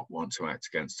did not want to act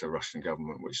against a Russian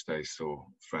government which they saw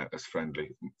as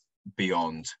friendly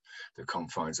beyond the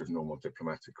confines of normal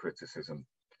diplomatic criticism.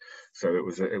 So it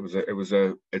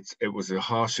was a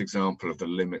harsh example of the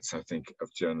limits, I think,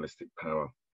 of journalistic power.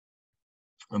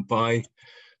 And by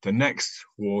the next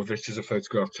war, this is a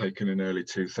photograph taken in early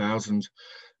 2000.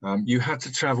 You had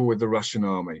to travel with the Russian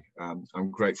army.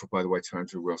 I'm grateful, by the way, to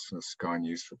Andrew Wilson of Sky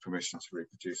News for permission to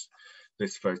reproduce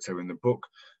this photo in the book.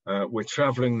 We're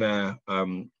traveling there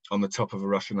on the top of a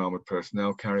Russian armored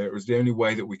personnel carrier. It was the only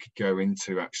way that we could go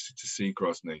into actually to see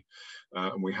Grozny,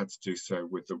 and we had to do so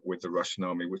with the Russian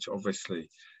army, which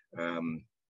obviously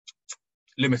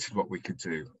limited what we could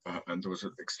do, and there was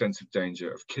an extensive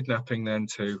danger of kidnapping then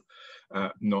too,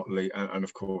 and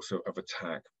of course of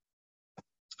attack.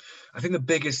 I think the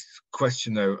biggest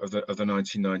question though of the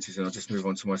 1990s, and I'll just move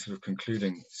on to my sort of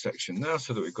concluding section now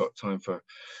so that we've got time for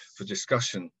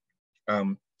discussion,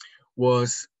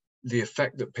 was the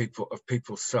effect that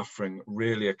people suffering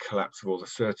really a collapse of all the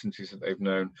certainties that they've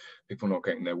known, people not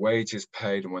getting their wages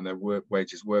paid, and when their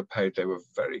wages were paid, they were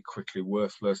very quickly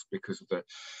worthless because of the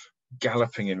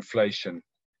galloping inflation.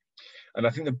 And I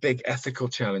think the big ethical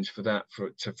challenge for that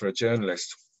for a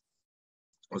journalist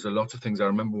was a lot of things. I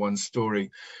remember one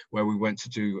story where we went to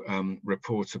do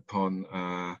report upon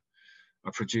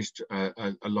I produced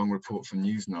a long report for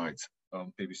Newsnight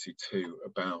on BBC Two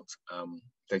about,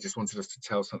 they just wanted us to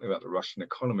tell something about the Russian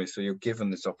economy. So you're given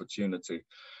this opportunity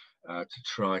to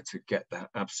try to get that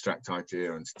abstract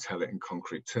idea and to tell it in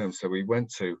concrete terms. So we went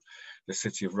to the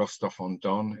city of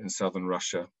Rostov-on-Don in southern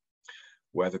Russia,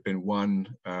 where there'd been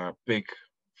one big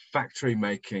factory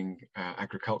making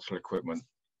agricultural equipment,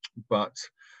 but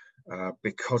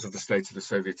because of the state of the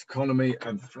Soviet economy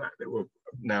and the fact that we're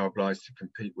now obliged to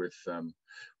compete with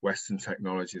Western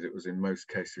technology that was in most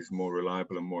cases more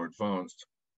reliable and more advanced,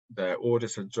 their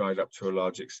orders had dried up to a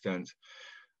large extent.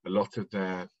 A lot of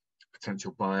their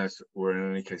potential buyers were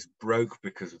in any case broke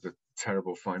because of the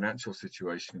terrible financial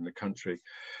situation in the country.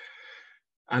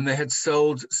 And they had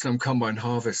sold some combine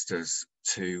harvesters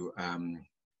to a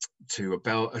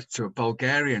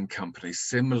Bulgarian company,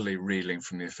 similarly reeling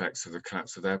from the effects of the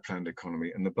collapse of their planned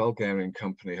economy. And the Bulgarian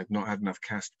company had not had enough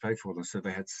cash to pay for them, so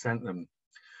they had sent them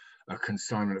a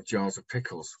consignment of jars of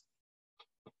pickles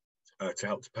to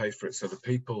help to pay for it. So the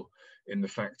people in the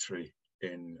factory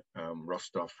in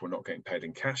Rostov were not getting paid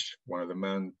in cash. One of the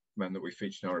men that we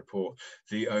featured in our report,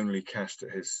 the only cash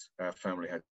that his family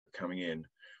had coming in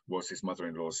was his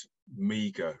mother-in-law's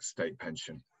meager state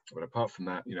pension. But apart from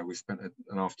that, you know, we spent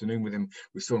an afternoon with him.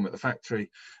 We saw him at the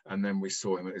factory, and then we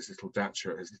saw him at his little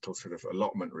dacha, his little sort of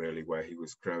allotment, really, where he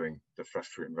was growing the fresh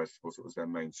fruit and vegetables. It was their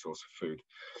main source of food.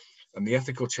 And the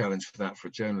ethical challenge for that, for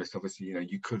a journalist, obviously, you know,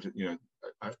 you could, you know,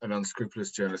 an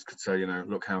unscrupulous journalist could say, you know,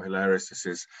 look how hilarious this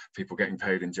is, people getting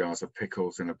paid in jars of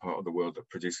pickles in a part of the world that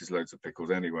produces loads of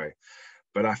pickles anyway.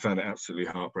 But I found it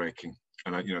absolutely heartbreaking.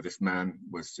 And, you know, this man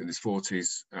was in his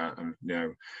 40s and, you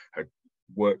know, had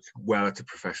worked well at a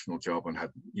professional job and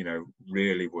had, you know,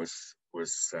 really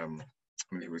I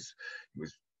mean, he was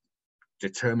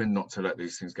determined not to let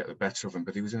these things get the better of him,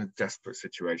 but he was in a desperate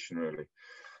situation, really.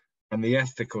 And the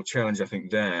ethical challenge, I think,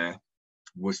 there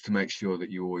was to make sure that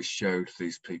you always showed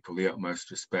these people the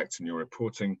utmost respect in your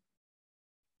reporting,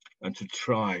 and to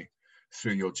try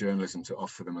through your journalism to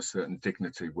offer them a certain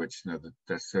dignity, which, you know,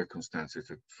 their circumstances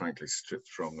had frankly stripped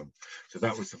from them. So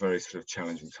that was a very sort of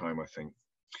challenging time, I think.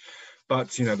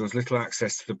 But, you know, there was little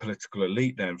access to the political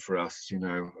elite then for us, you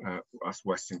know, us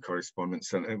Western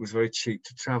correspondents, and it was very cheap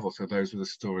to travel. So those were the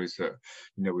stories that,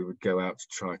 you know, we would go out to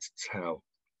try to tell.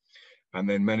 And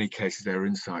in many cases, there were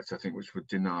insights, I think, which were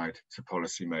denied to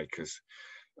policymakers.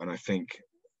 And I think,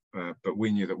 but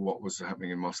we knew that what was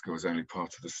happening in Moscow was only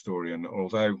part of the story. And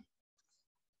although,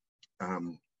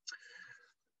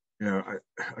 you know,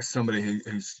 as somebody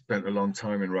who spent a long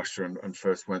time in Russia and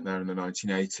first went there in the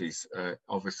 1980s,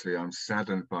 obviously I'm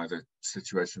saddened by the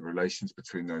situation of relations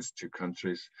between those two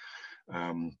countries.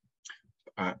 And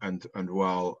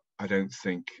while I don't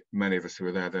think many of us who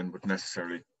were there then would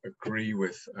necessarily agree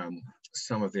with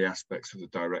some of the aspects of the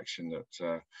direction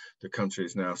that the country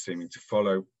is now seeming to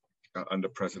follow under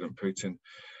President Putin,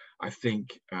 I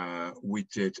think we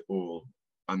did all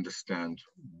understand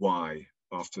why,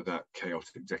 after that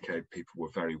chaotic decade, people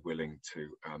were very willing to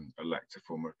elect a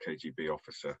former KGB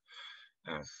officer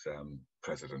as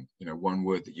president. You know, one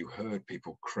word that you heard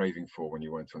people craving for when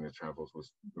you went on your travels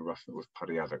was the Russian, was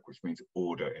porядок, which means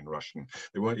order in Russian.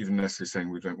 They weren't even necessarily saying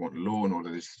we don't want law and order,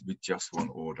 we just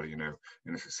want order, you know,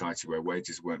 in a society where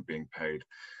wages weren't being paid.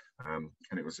 And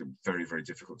it was very, very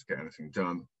difficult to get anything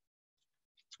done.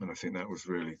 And I think that was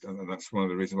really, and that's one of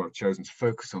the reasons why I've chosen to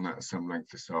focus on that at some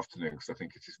length this afternoon, because I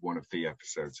think it is one of the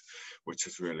episodes which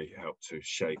has really helped to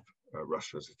shape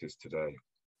Russia as it is today.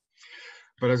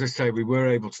 But as I say, we were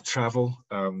able to travel.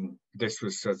 This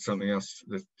was something else.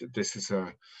 This is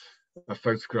a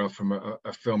photograph from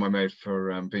a film I made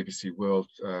for BBC World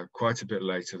quite a bit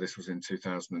later. This was in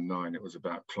 2009. It was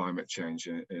about climate change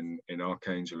in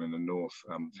Archangel in the north.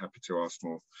 I'm happy to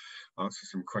answer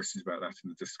some questions about that in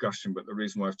the discussion. But the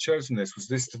reason why I've chosen this was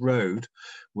this road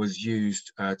was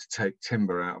used to take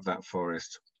timber out of that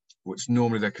forest, which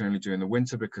normally they can only do in the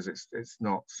winter because it's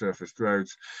not surfaced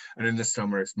roads, and in the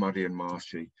summer it's muddy and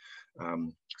marshy.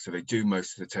 So they do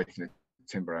most of the taking the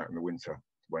timber out in the winter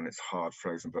when it's hard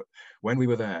frozen. But when we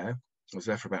were there, I was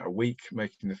there for about a week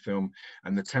making the film,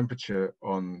 and the temperature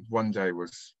on one day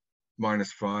was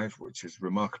 -5, which is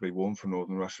remarkably warm for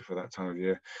northern Russia for that time of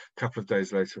year. A couple of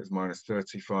days later it was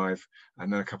 -35,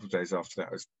 and then a couple of days after that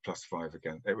it was +5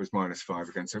 again. It was -5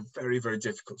 again, so very, very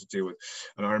difficult to deal with.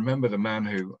 And I remember the man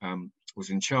who was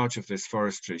in charge of this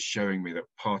forestry showing me that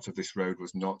part of this road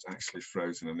was not actually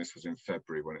frozen, and this was in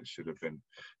February when it should have been,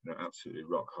 you know, absolutely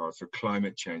rock hard. So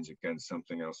climate change, again,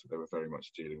 something else that they were very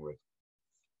much dealing with.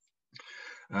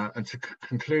 And to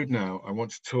conclude now, I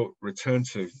want to return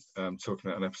to talking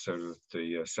about an episode of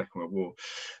the Second World War.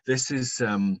 This is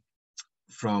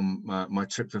from my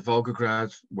trip to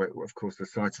Volgograd, where, of course, the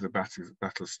site of the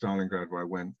Battle of Stalingrad, where I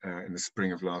went in the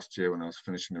spring of last year when I was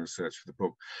finishing the research for the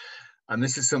book. And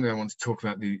this is something I want to talk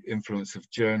about, the influence of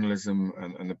journalism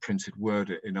and the printed word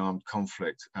in armed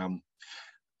conflict.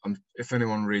 If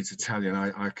anyone reads Italian,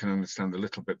 I can understand a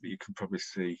little bit, but you can probably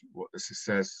see what this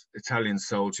says. Italian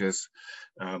soldiers,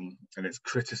 and it's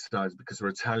criticized because there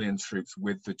are Italian troops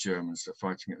with the Germans that are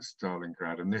fighting at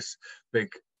Stalingrad. And this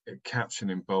big caption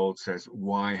in bold says,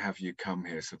 "Why have you come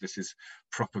here?" So this is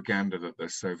propaganda that the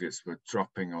Soviets were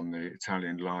dropping on the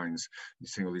Italian lines. You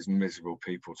see all these miserable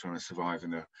people trying to survive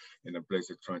in a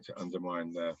blizzard, trying to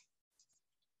undermine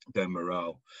their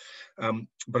morale.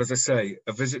 But as I say,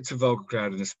 a visit to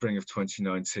Volgograd in the spring of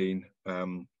 2019,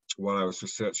 while I was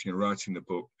researching and writing the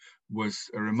book, was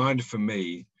a reminder for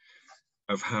me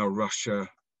of how Russia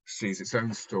sees its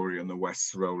own story and the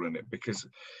West's role in it. Because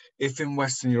if in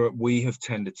Western Europe we have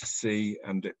tended to see,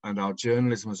 and our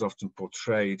journalism has often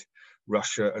portrayed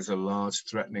Russia as a large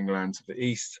threatening land to the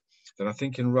east, then I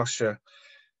think in Russia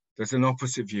there's an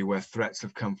opposite view where threats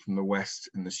have come from the West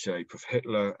in the shape of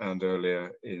Hitler and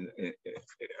earlier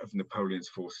of Napoleon's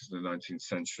forces in the 19th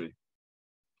century.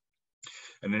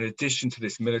 And in addition to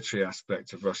this military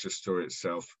aspect of Russia's story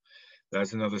itself,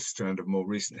 there's another strand of more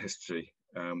recent history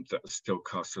that still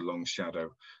casts a long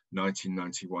shadow,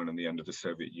 1991 and the end of the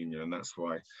Soviet Union. And that's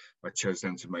why I chose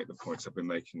them to make the points I've been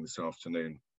making this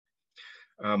afternoon.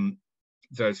 But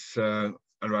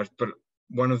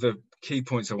one of the key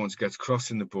points I want to get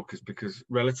across in the book is because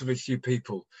relatively few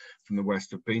people from the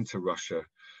West have been to Russia.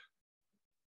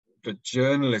 The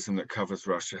journalism that covers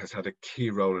Russia has had a key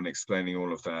role in explaining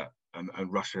all of that, and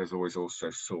Russia has always also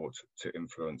sought to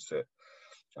influence it.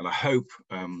 And I hope,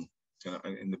 in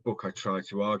the book I try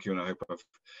to argue, and I hope I've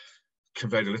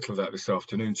conveyed a little of that this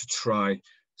afternoon, to try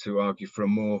to argue for a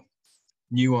more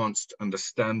nuanced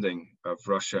understanding of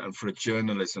Russia and for a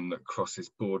journalism that crosses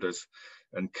borders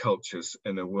and cultures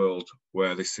in a world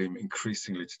where they seem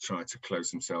increasingly to try to close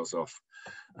themselves off,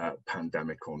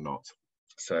 pandemic or not.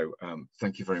 So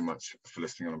thank you very much for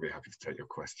listening, and I'll be happy to take your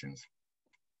questions.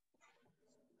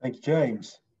 Thank you,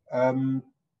 James.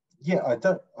 Yeah,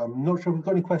 I'm not sure we've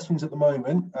got any questions at the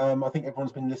moment. I think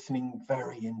everyone's been listening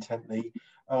very intently.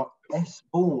 S.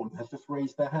 Vaughan has just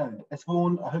raised their hand. S.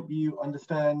 Vaughan, I hope you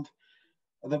understand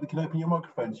that we can open your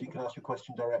microphone so you can ask your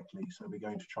question directly. So we're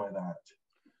going to try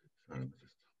that.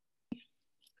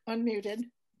 Unmuted.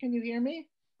 Can you hear me?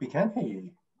 We can hear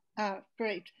you.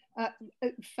 Great.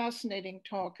 Fascinating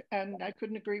talk. And I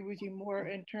couldn't agree with you more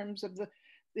in terms of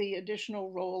the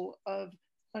additional role of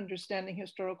understanding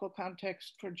historical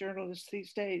context for journalists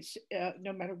these days,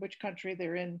 no matter which country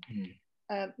they're in.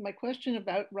 My question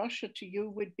about Russia to you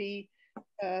would be,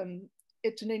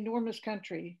 it's an enormous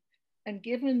country. And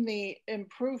given the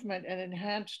improvement and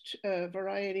enhanced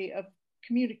variety of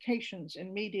communications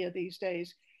in media these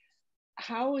days,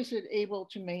 how is it able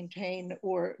to maintain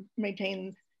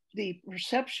the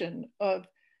perception of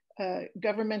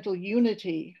governmental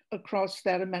unity across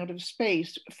that amount of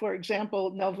space? For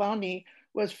example, Navalny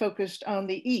was focused on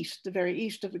the east, the very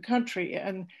east of the country.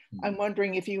 And I'm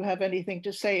wondering if you have anything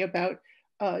to say about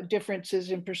differences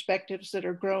in perspectives that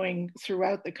are growing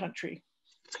throughout the country.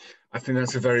 I think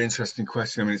that's a very interesting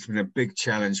question. I mean, it's been a big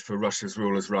challenge for Russia's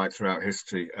rulers right throughout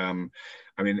history.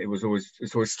 I mean, it's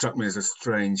always struck me as a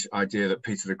strange idea that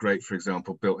Peter the Great, for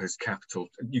example, built his capital.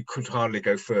 You could hardly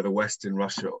go further west in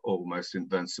Russia, almost,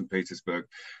 than St. Petersburg,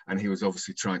 and he was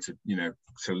obviously trying to,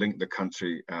 to link the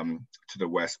country to the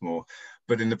west more.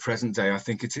 But in the present day, I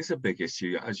think it is a big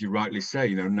issue, as you rightly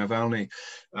say. Navalny.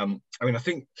 I mean, I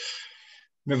think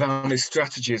Navalny's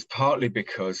strategy is partly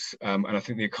because, and I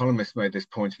think The Economist made this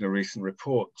point in a recent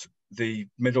report, the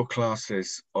middle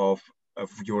classes of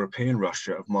European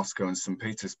Russia, of Moscow and St.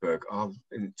 Petersburg,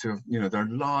 there are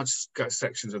large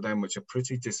sections of them which are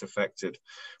pretty disaffected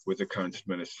with the current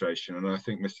administration. And I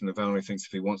think Mr. Navalny thinks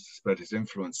if he wants to spread his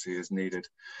influence, he is needed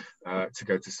to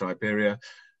go to Siberia.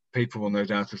 People will no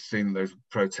doubt have seen those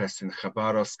protests in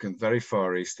Khabarovsk and very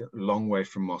far east, a long way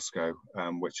from Moscow,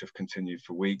 which have continued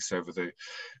for weeks over the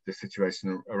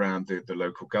situation around the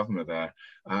local governor there.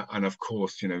 And of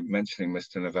course, mentioning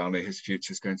Mr. Navalny, his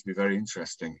future is going to be very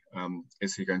interesting.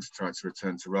 Is he going to try to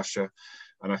return to Russia?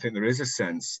 And I think there is a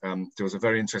sense, there was a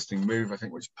very interesting move, I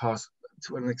think, which passed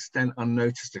to an extent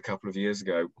unnoticed a couple of years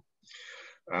ago,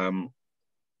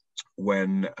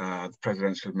 when the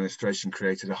presidential administration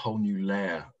created a whole new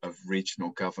layer of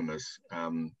regional governors,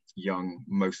 young,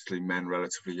 mostly men,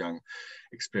 relatively young,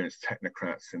 experienced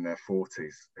technocrats in their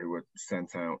 40s who were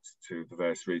sent out to the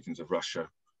various regions of Russia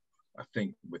I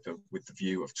think with the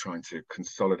view of trying to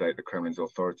consolidate the Kremlin's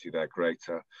authority there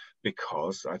greater,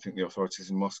 because I think the authorities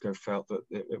in Moscow felt that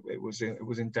it was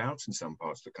in doubt in some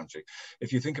parts of the country.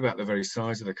 If you think about the very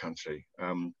size of the country,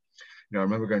 you know, I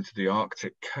remember going to the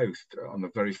Arctic coast on the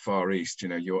very far east. You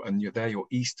know, you're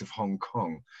east of Hong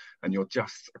Kong, and you're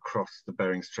just across the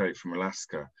Bering Strait from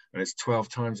Alaska, and it's 12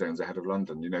 time zones ahead of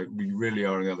London. You know, we really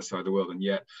are on the other side of the world, and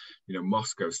yet, you know,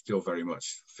 Moscow still very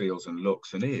much feels and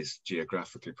looks and is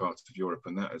geographically part of Europe,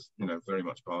 and that is, you know, very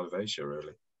much part of Asia,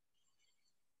 really.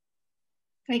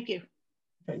 Thank you.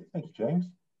 Okay, thank you, James.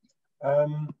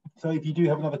 So if you do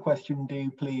have another question, do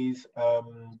please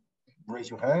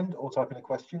raise your hand or type in a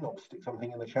question or stick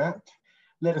something in the chat.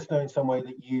 Let us know in some way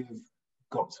that you've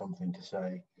got something to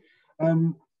say.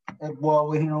 While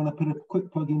we're here, I want to put a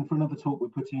quick plug in for another talk we're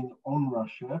putting on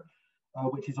Russia,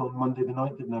 which is on Monday the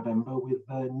 9th of November with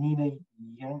Nina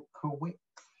Yankovic,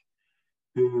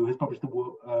 who has published a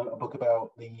book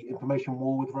about the information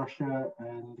war with Russia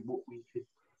and what we could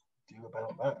do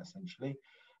about that, essentially.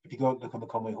 If you go and look on the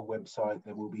Conway Hall website,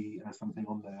 there will be something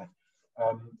on there.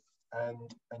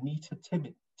 And Anita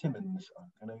Timmons,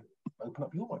 I'm going to open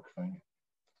up your microphone.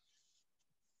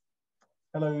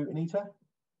 Hello, Anita.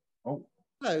 Oh.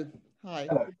 Hello. Hi.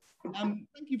 Hello.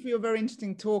 Thank you for your very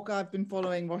interesting talk. I've been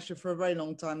following Russia for a very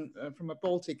long time from a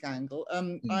Baltic angle. I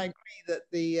agree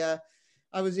that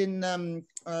I was in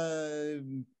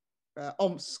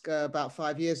Omsk about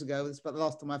 5 years ago. That's about the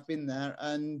last time I've been there.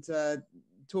 And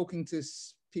talking to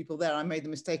people there, I made the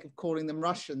mistake of calling them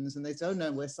Russians, and they said, "Oh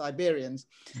no, we're Siberians."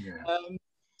 Yeah.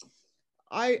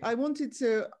 I wanted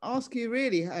to ask you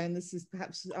really, and this is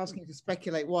perhaps asking you to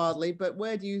speculate wildly, but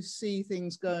where do you see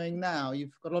things going now?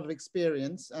 You've got a lot of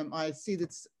experience. I see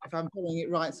that, if I'm following it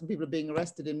right, some people are being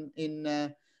arrested in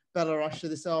Belarus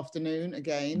this afternoon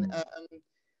again.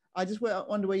 I just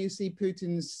wonder where you see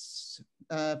Putin's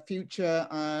future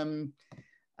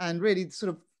and really sort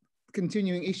of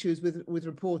continuing issues with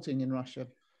reporting in Russia.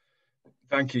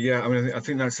 Thank you. Yeah, I mean, I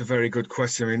think that's a very good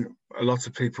question. I mean, a lot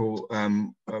of people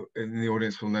in the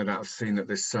audience will no doubt have seen that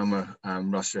this summer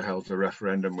Russia held a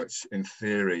referendum which, in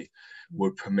theory,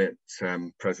 would permit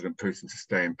President Putin to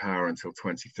stay in power until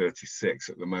 2036.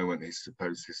 At the moment, he's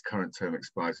supposed his current term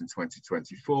expires in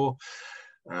 2024.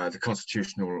 The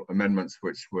constitutional amendments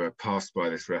which were passed by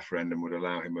this referendum would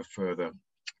allow him a further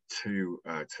 2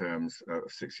 terms of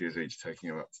 6 years each, taking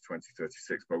him up to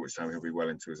 2036, by which time he'll be well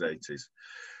into his 80s.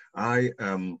 I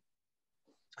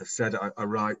have said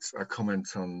I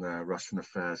comment on Russian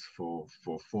affairs for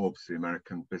Forbes, the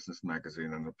American business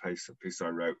magazine, and the piece I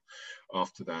wrote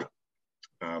after that.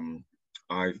 I'm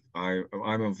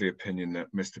of the opinion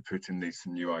that Mr. Putin needs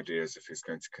some new ideas if he's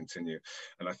going to continue.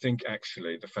 And I think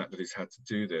actually the fact that he's had to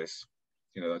do this,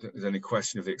 you know, I don't think there's any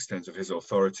question of the extent of his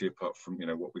authority apart from, you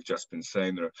know, what we've just been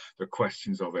saying. There are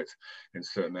questions of it in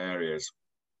certain areas.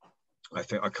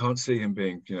 I can't see him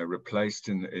being, you know, replaced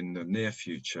in the near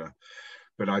future,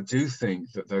 but I do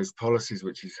think that those policies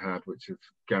which he's had, which have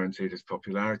guaranteed his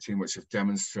popularity and which have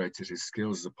demonstrated his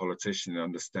skills as a politician in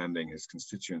understanding his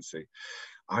constituency,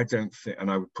 I don't think, and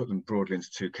I would put them broadly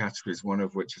into 2 categories, one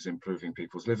of which is improving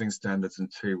people's living standards, and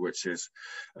 2, which is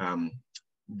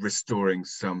restoring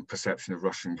some perception of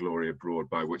Russian glory abroad,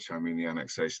 by which I mean the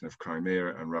annexation of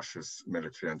Crimea and Russia's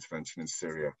military intervention in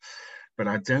Syria. But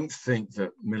I don't think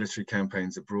that military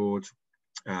campaigns abroad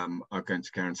are going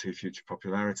to guarantee future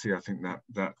popularity. I think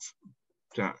that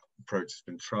approach has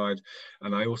been tried,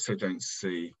 and I also don't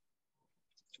see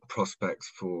prospects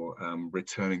for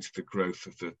returning to the growth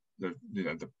of the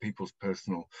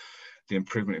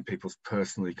improvement in people's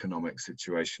personal economic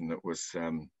situation that was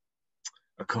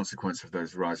a consequence of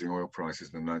those rising oil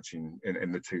prices in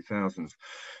the 2000s.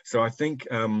 So I think,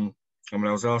 I mean,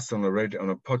 I was asked on a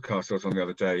podcast I was on the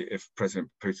other day if President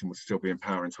Putin would still be in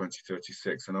power in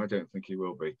 2036, and I don't think he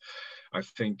will be. I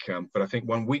think, but I think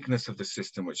one weakness of the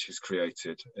system which he's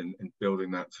created in building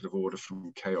that sort of order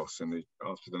from chaos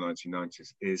after the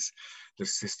 1990s is the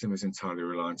system is entirely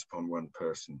reliant upon one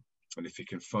person. And if he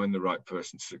can find the right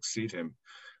person to succeed him,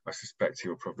 I suspect he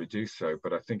will probably do so.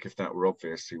 But I think if that were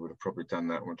obvious, he would have probably done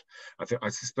that. I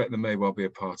suspect there may well be a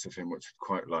part of him which would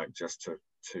quite like just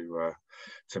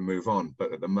to move on.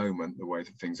 But at the moment, the way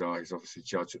that things are, he's obviously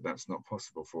judged that that's not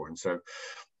possible for him. So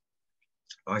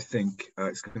I think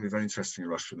it's going to be very interesting in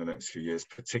Russia in the next few years,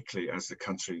 particularly as the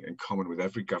country, in common with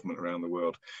every government around the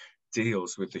world,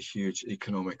 deals with the huge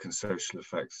economic and social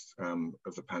effects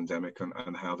of the pandemic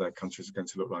and how their countries are going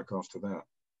to look like after that.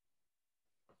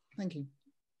 Thank you.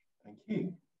 Thank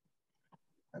you.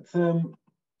 I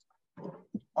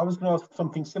was going to ask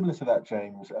something similar to that,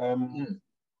 James.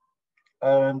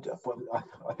 and well,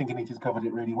 I think Anita's covered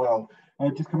it really well.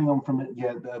 Just coming on from the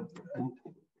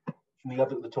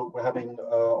talk we're having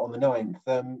on the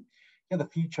 9th, the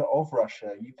future of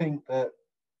Russia. You think that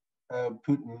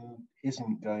Putin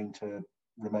isn't going to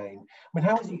remain? I mean,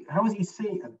 how is he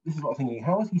seen? This is what I'm thinking.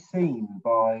 How is he seen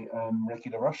by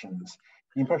regular Russians?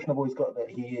 The impression I've always got that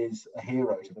he is a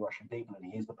hero to the Russian people,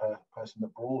 and he is the person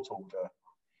that brought order.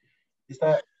 Is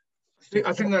that?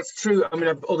 I think that's true. I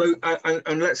mean, although,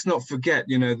 and let's not forget,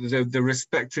 you know, the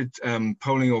respected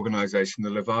polling organization, the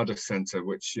Levada Center,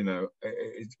 which, you know,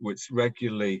 which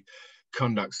regularly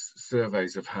conducts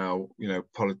surveys of how, you know,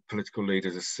 political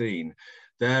leaders are seen.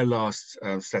 Their last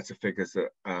set of figures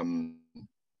that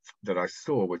that I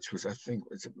saw, which was, I think,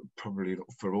 it's probably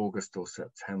for August or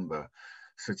September,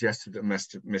 suggested that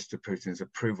Mr. Putin's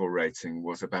approval rating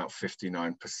was about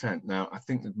 59%. Now, I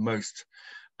think that most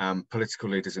political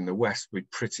leaders in the West would be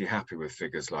pretty happy with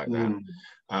figures like that.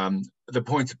 The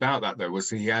point about that, though, was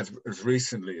he had, as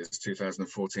recently as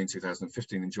 2014,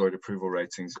 2015, enjoyed approval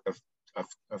ratings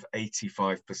of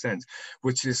 85%,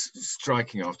 which is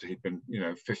striking after he'd been, you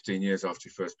know, 15 years after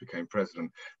he first became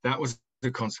president. That was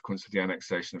the consequence of the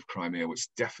annexation of Crimea,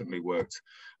 which definitely worked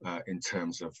in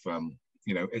terms of,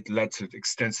 you know, it led to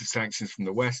extensive sanctions from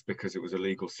the West because it was a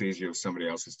legal seizure of somebody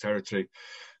else's territory,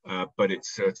 but it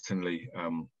certainly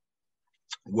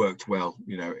worked well.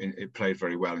 You know, it played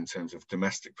very well in terms of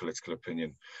domestic political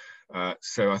opinion.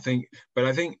 So I think, but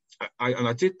I think,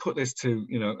 I did put this to,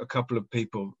 you know, a couple of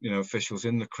people, you know, officials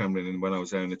in the Kremlin, and when I was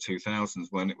there in the 2000s,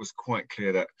 when it was quite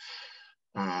clear that,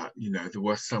 you know, there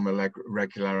were some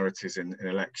irregularities in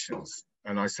elections,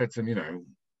 and I said to them, you know,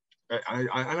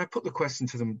 I put the question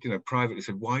to them, you know, privately,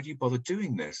 said, why do you bother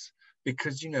doing this?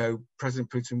 Because, you know, Vladimir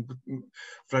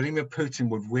Putin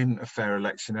would win a fair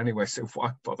election anyway, so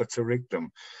why bother to rig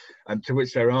them? And to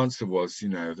which their answer was, you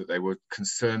know, that they were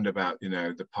concerned about, you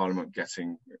know, the parliament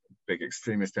getting big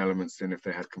extremist elements in if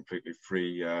they had completely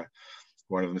free.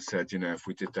 One of them said, you know, if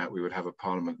we did that, we would have a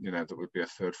parliament, you know, that would be a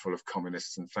third full of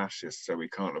communists and fascists, so we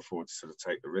can't afford to sort of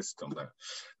take the risk on that.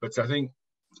 But I think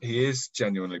he is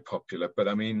genuinely popular, but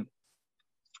I mean,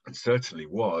 it certainly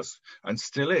was and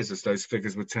still is, as those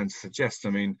figures would tend to suggest. I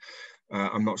mean,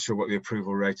 I'm not sure what the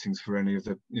approval ratings for any of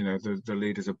the, you know, the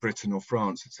leaders of Britain or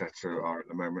France, etc., are at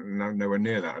the moment. Nowhere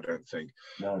near that, I don't think.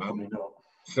 No, probably not.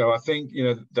 So I think, you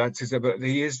know, that is, but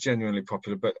he is genuinely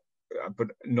popular, but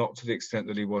not to the extent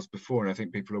that he was before. And I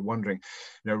think people are wondering,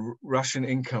 you know, Russian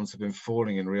incomes have been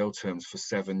falling in real terms for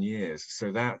 7 years.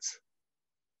 So that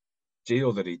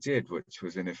deal that he did, which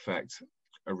was in effect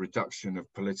a reduction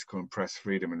of political and press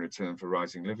freedom in return for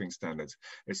rising living standards,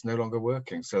 it's no longer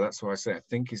working. So that's why I say I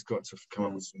think he's got to come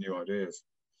up with some new ideas.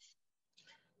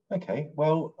 Okay,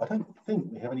 well, I don't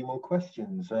think we have any more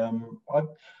questions.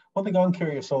 One thing I'm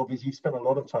curious of is you've spent a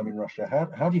lot of time in Russia.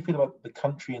 How do you feel about the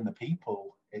country and the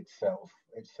people itself?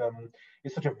 It's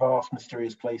such a vast,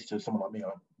 mysterious place to someone like me.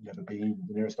 I've never been.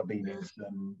 The nearest I've been is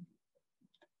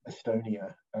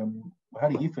Estonia. How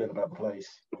do you feel about the place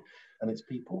and its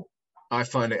people? I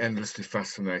find it endlessly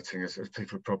fascinating, as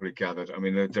people have probably gathered. I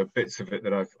mean, there are bits of it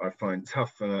that I find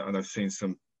tough, and I've seen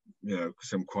some, you know,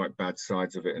 some quite bad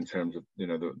sides of it in terms of, you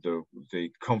know, the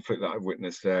conflict that I've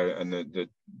witnessed there, and the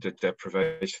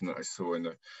deprivation that I saw in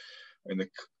the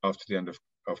after the end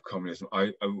of communism.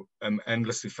 I am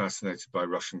endlessly fascinated by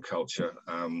Russian culture.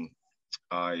 You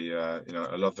know,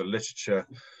 I love the literature.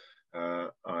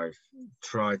 I've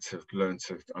tried to learn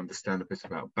to understand a bit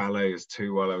about ballet as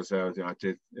too while I was there. I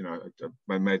did, you know,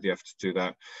 I made the effort to do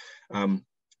that.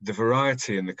 The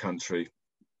variety in the country,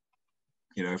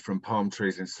 you know, from palm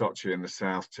trees in Sochi in the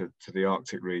south to the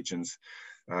Arctic regions.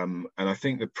 And I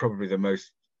think that probably the most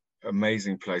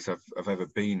amazing place I've ever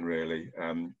been really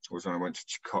was when I went to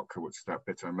Chukotka, which is that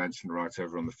bit I mentioned right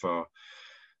over on the far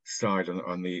side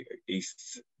on the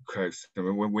east coast. I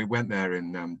mean, when we went there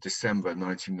in December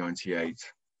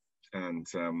 1998, and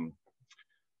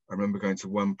I remember going to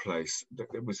one place that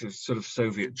it was a sort of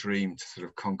Soviet dream to sort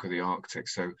of conquer the Arctic.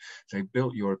 So they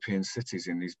built European cities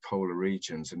in these polar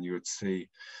regions, and you would see,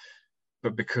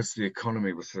 but because the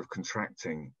economy was sort of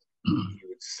contracting, you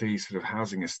would see sort of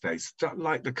housing estates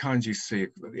like the kind you see at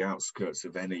the outskirts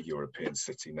of any European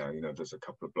city now. You know, there's a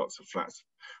couple of blocks of flats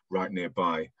right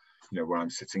nearby, you know, where I'm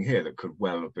sitting here, that could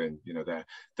well have been, you know, there,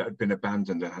 that had been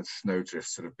abandoned and had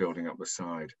snowdrifts sort of building up the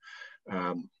side.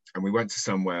 And we went to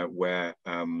somewhere where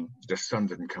the sun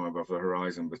didn't come above the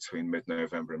horizon between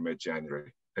mid-November and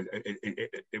mid-January.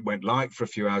 It went light for a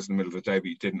few hours in the middle of the day, but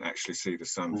you didn't actually see the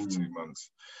sun for 2 months.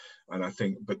 And I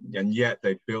think, and yet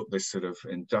they built this sort of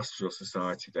industrial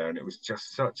society there, and it was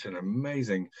just such an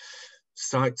amazing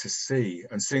sight to see,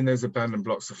 and seeing those abandoned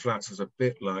blocks of flats was a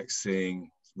bit like seeing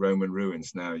Roman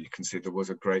ruins. Now you can see there was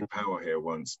a great power here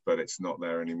once, but it's not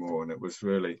there anymore, and it was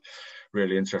really,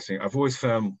 really interesting. I've always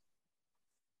found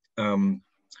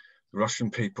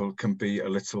Russian people can be a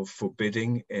little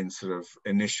forbidding in sort of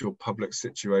initial public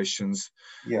situations.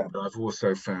 Yeah. But I've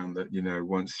also found that, you know,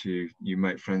 once you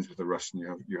make friends with a Russian,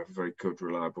 you have a very good,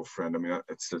 reliable friend. I mean,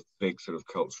 it's a big sort of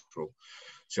cultural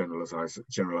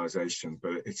generalization,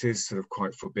 but it is sort of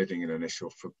quite forbidding in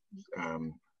initial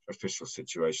official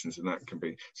situations, and that can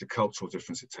be, it's a cultural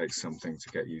difference. It takes something to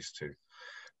get used to.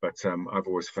 But I've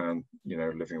always found, you know,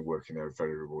 living and working there a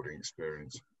very rewarding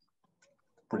experience.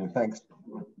 Brilliant, thanks,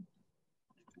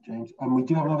 James. And we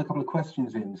do have another couple of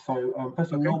questions in. So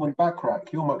first, Okay. Norman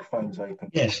Backrack, your microphone's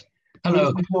open. Yes.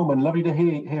 Hello. Yes, Norman, lovely to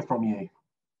hear from you.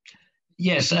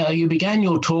 Yes, you began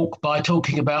your talk by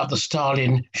talking about the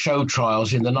Stalin show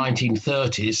trials in the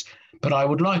 1930s, but I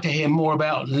would like to hear more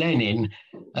about Lenin.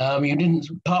 You didn't,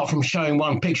 apart from showing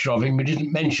one picture of him, you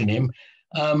didn't mention him.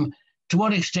 To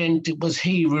what extent was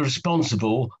he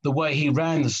responsible, the way he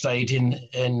ran the state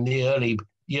in the early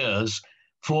years,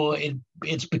 for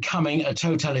its becoming a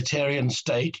totalitarian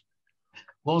state?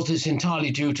 Was this entirely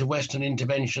due to Western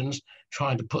interventions,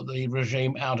 trying to put the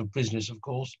regime out of business, of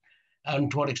course?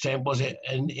 And to what extent was it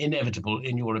inevitable,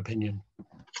 in your opinion?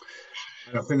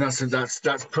 I think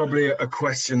that's probably a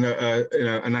question that you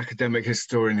know, an academic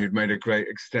historian who'd made a great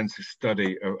extensive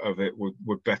study of it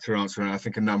would better answer, and I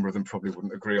think a number of them probably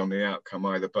wouldn't agree on the outcome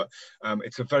either. But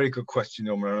it's a very good question,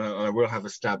 Norman, and I will have a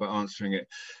stab at answering it.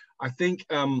 I think,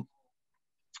 and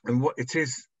what it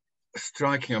is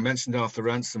striking, I mentioned Arthur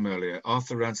Ransom earlier.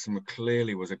 Arthur Ransom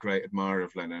clearly was a great admirer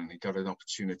of Lenin. He got an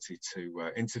opportunity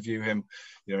to interview him,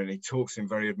 you know, and he talks in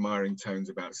very admiring tones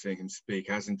about seeing him speak,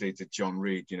 as indeed did John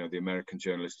Reed, you know, the American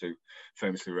journalist who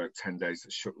famously wrote 10 Days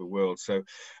That Shook the World. So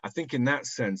I think in that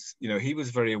sense, you know, he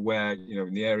was very aware, you know,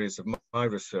 in the areas of my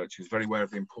research, he was very aware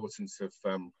of the importance of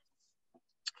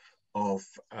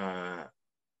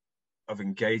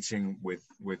engaging with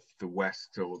the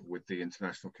West, or with the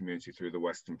international community through the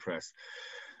Western press.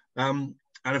 And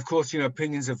of course, you know,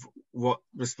 opinions of what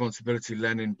responsibility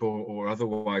Lenin bore or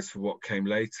otherwise for what came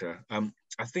later.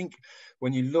 I think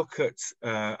when you look at,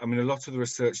 I mean, a lot of the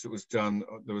research that was done,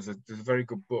 there's a very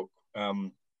good book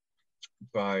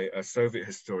by a Soviet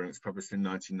historian. It's published in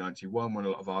 1991 when a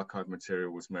lot of archive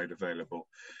material was made available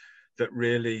that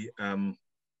really, and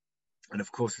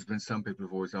of course, there's been some people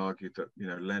who've always argued that, you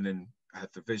know, Lenin had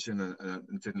the vision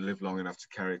and didn't live long enough to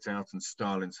carry it out, and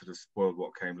Stalin sort of spoiled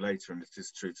what came later. And it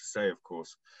is true to say, of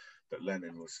course, that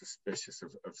Lenin was suspicious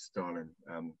of Stalin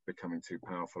becoming too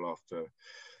powerful after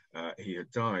he had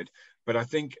died. But I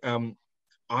think,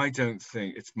 I don't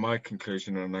think, it's my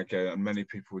conclusion, and I get it, and many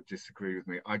people would disagree with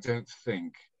me, I don't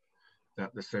think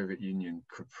that the Soviet Union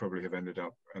could probably have ended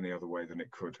up any other way than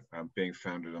it could, being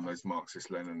founded on those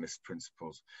Marxist-Leninist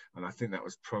principles. And I think that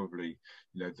was probably,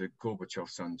 you know, the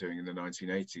Gorbachev's undoing in the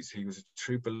 1980s. He was a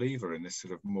true believer in this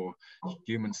sort of more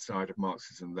human side of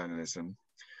Marxism, Leninism,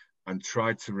 and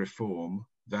tried to reform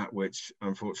that which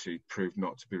unfortunately proved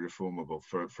not to be reformable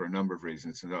for a number of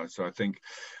reasons. And so I think,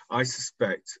 I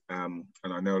suspect, and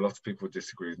I know a lot of people would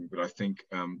disagree with me, but I think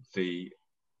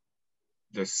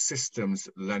the system's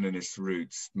Leninist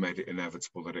roots made it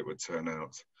inevitable that it would turn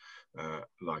out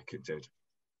like it did.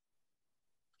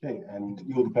 Okay, and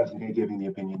you're the person here giving the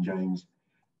opinion, James.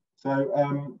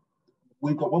 So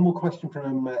we've got one more question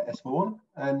from S1,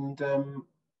 and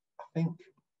I think,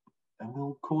 and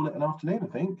we'll call it an afternoon, I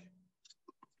think.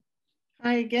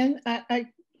 Hi again. I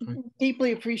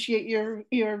deeply appreciate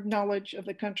your knowledge of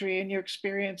the country and your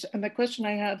experience. And the question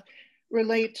I have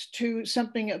relates to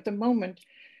something at the moment.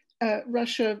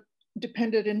 Russia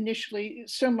depended initially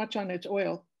so much on its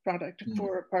oil product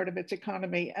for part of its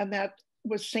economy, and that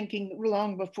was sinking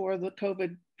long before the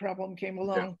COVID problem came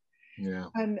along. Yeah.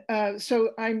 And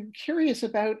so I'm curious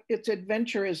about its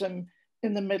adventurism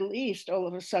in the Middle East all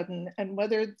of a sudden, and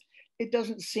whether it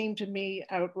doesn't seem to me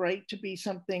outright to be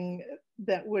something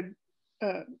that would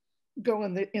go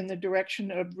in the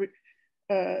direction of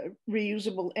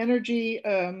reusable energy.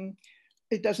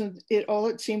 All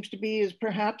it seems to be is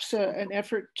perhaps an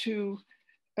effort to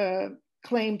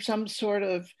claim some sort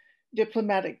of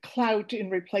diplomatic clout in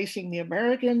replacing the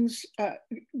Americans.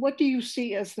 What do you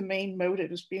see as the main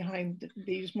motives behind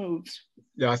these moves?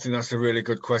 Yeah, I think that's a really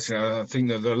good question. I think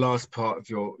that the last part of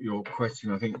your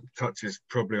question, I think, touches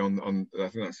probably on I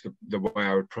think that's the way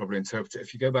I would probably interpret it.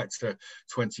 If you go back to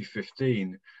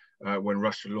 2015, when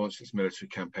Russia launched its military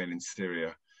campaign in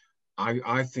Syria,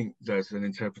 I think there's an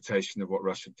interpretation of what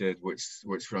Russia did,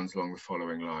 which runs along the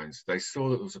following lines. They saw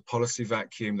that there was a policy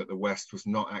vacuum, that the West was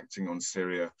not acting on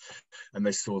Syria, and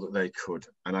they saw that they could.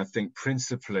 And I think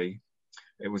principally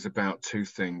it was about two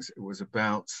things. It was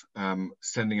about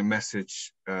sending a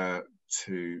message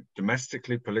to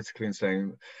domestically, politically, and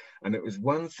saying, and it was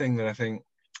one thing that I think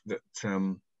that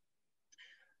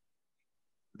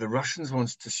the Russians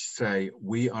wanted to say,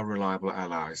 we are reliable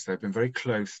allies. They've been very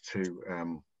close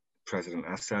to President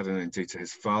Assad, and indeed to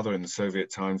his father. In the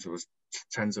Soviet times, there was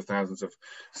tens of thousands of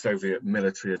Soviet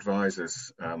military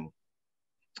advisors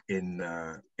in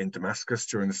Damascus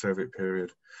during the Soviet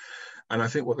period. And I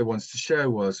think what they wanted to show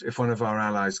was, if one of our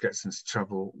allies gets into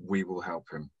trouble, we will help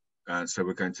him. So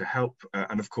we're going to help.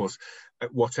 And of course,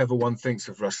 whatever one thinks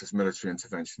of Russia's military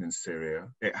intervention in Syria,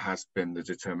 it has been the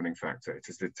determining factor. It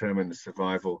has determined the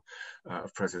survival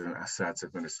of President Assad's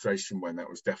administration, when that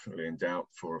was definitely in doubt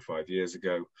 4 or 5 years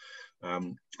ago.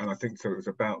 And I think so it was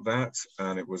about that.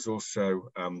 And it was also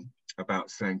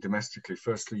about saying domestically,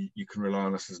 firstly, you can rely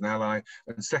on us as an ally.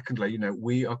 And secondly,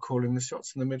 we are calling the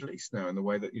shots in the Middle East now, in the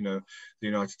way that, the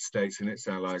United States and its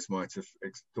allies might have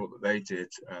thought that they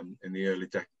did in the early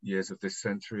years of this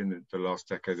century, in the last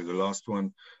decade of the last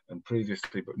one, and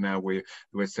previously. But now we're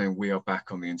saying we are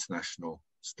back on the international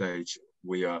stage.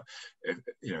 We are,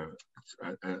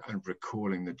 and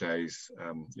recalling the days,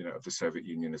 of the Soviet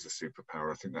Union as a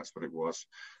superpower. I think that's what it was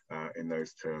in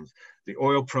those terms. The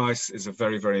oil price is a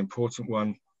very, very important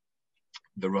one.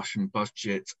 The Russian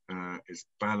budget is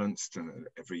balanced, and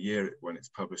every year when it's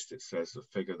published, it says a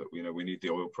figure that we need the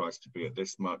oil price to be at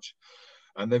this much.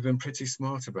 And they've been pretty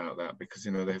smart about that, because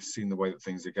they have seen the way that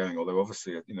things are going. Although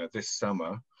obviously, this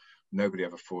summer, nobody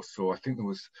ever foresaw. I think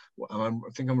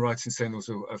I'm right in saying there was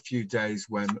a few days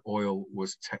when oil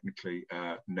was technically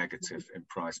negative in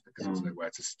price, because there was nowhere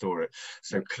to store it.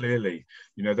 So clearly,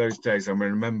 those days, I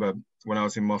remember when I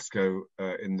was in Moscow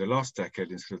in the last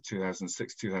decade, in sort of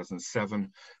 2006,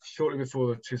 2007, shortly before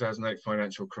the 2008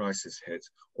 financial crisis hit,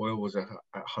 oil was at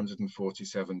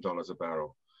 $147 a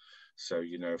barrel. So,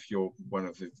 if you're one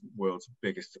of the world's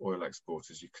biggest oil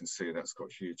exporters, you can see that's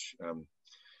got huge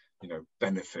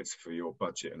benefits for your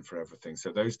budget and for everything.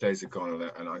 So those days are gone,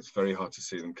 and it's very hard to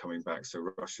see them coming back. So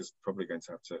Russia's probably going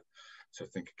to have to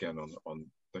think again on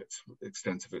the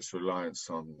extent of its reliance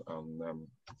on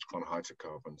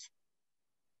hydrocarbons.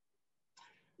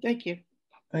 Thank you.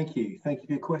 Thank you. Thank you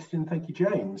for your question. Thank you,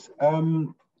 James.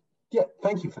 Yeah,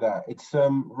 thank you for that. It's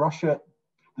Russia.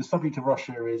 The subject of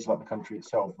Russia is, like the country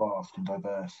itself, vast and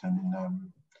diverse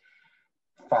and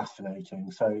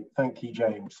fascinating. So thank you,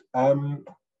 James.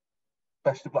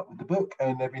 Best of luck with the book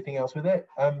and everything else with it.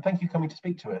 Thank you for coming to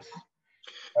speak to us.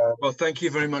 Well, thank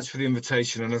you very much for the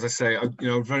invitation. And as I say, I'd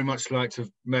very much like to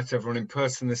have met everyone in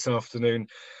person this afternoon.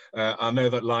 I know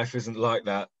that life isn't like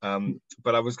that,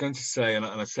 but I was going to say, and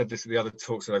I said this at the other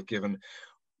talks that I've given,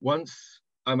 once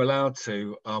I'm allowed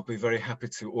to, I'll be very happy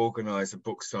to organise a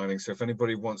book signing. So if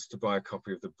anybody wants to buy a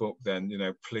copy of the book, then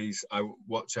please,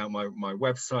 watch out my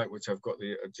website, which I've got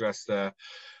the address there.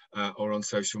 Or on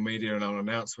social media, and I'll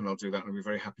announce when I'll do that, and I'll be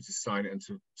very happy to sign it and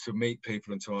to meet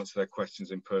people and to answer their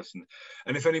questions in person.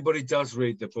 And if anybody does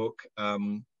read the book,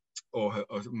 or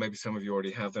maybe some of you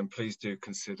already have, then please do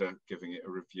consider giving it a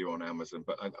review on Amazon.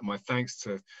 But my thanks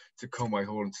to Conway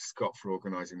Hall and to Scott for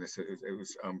organising this.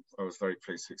 I was very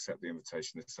pleased to accept the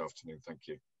invitation this afternoon. Thank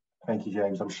you. Thank you,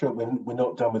 James. I'm sure we're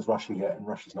not done with Russia yet, and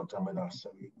Russia's not done with us.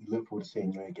 So we look forward to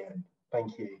seeing you again.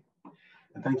 Thank you.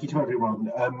 And thank you to everyone.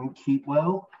 Keep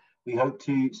well. We hope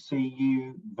to see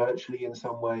you virtually in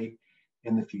some way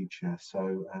in the future.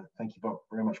 So thank you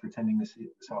very much for attending this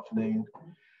afternoon.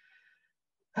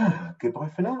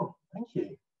 Goodbye for now. Thank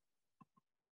you.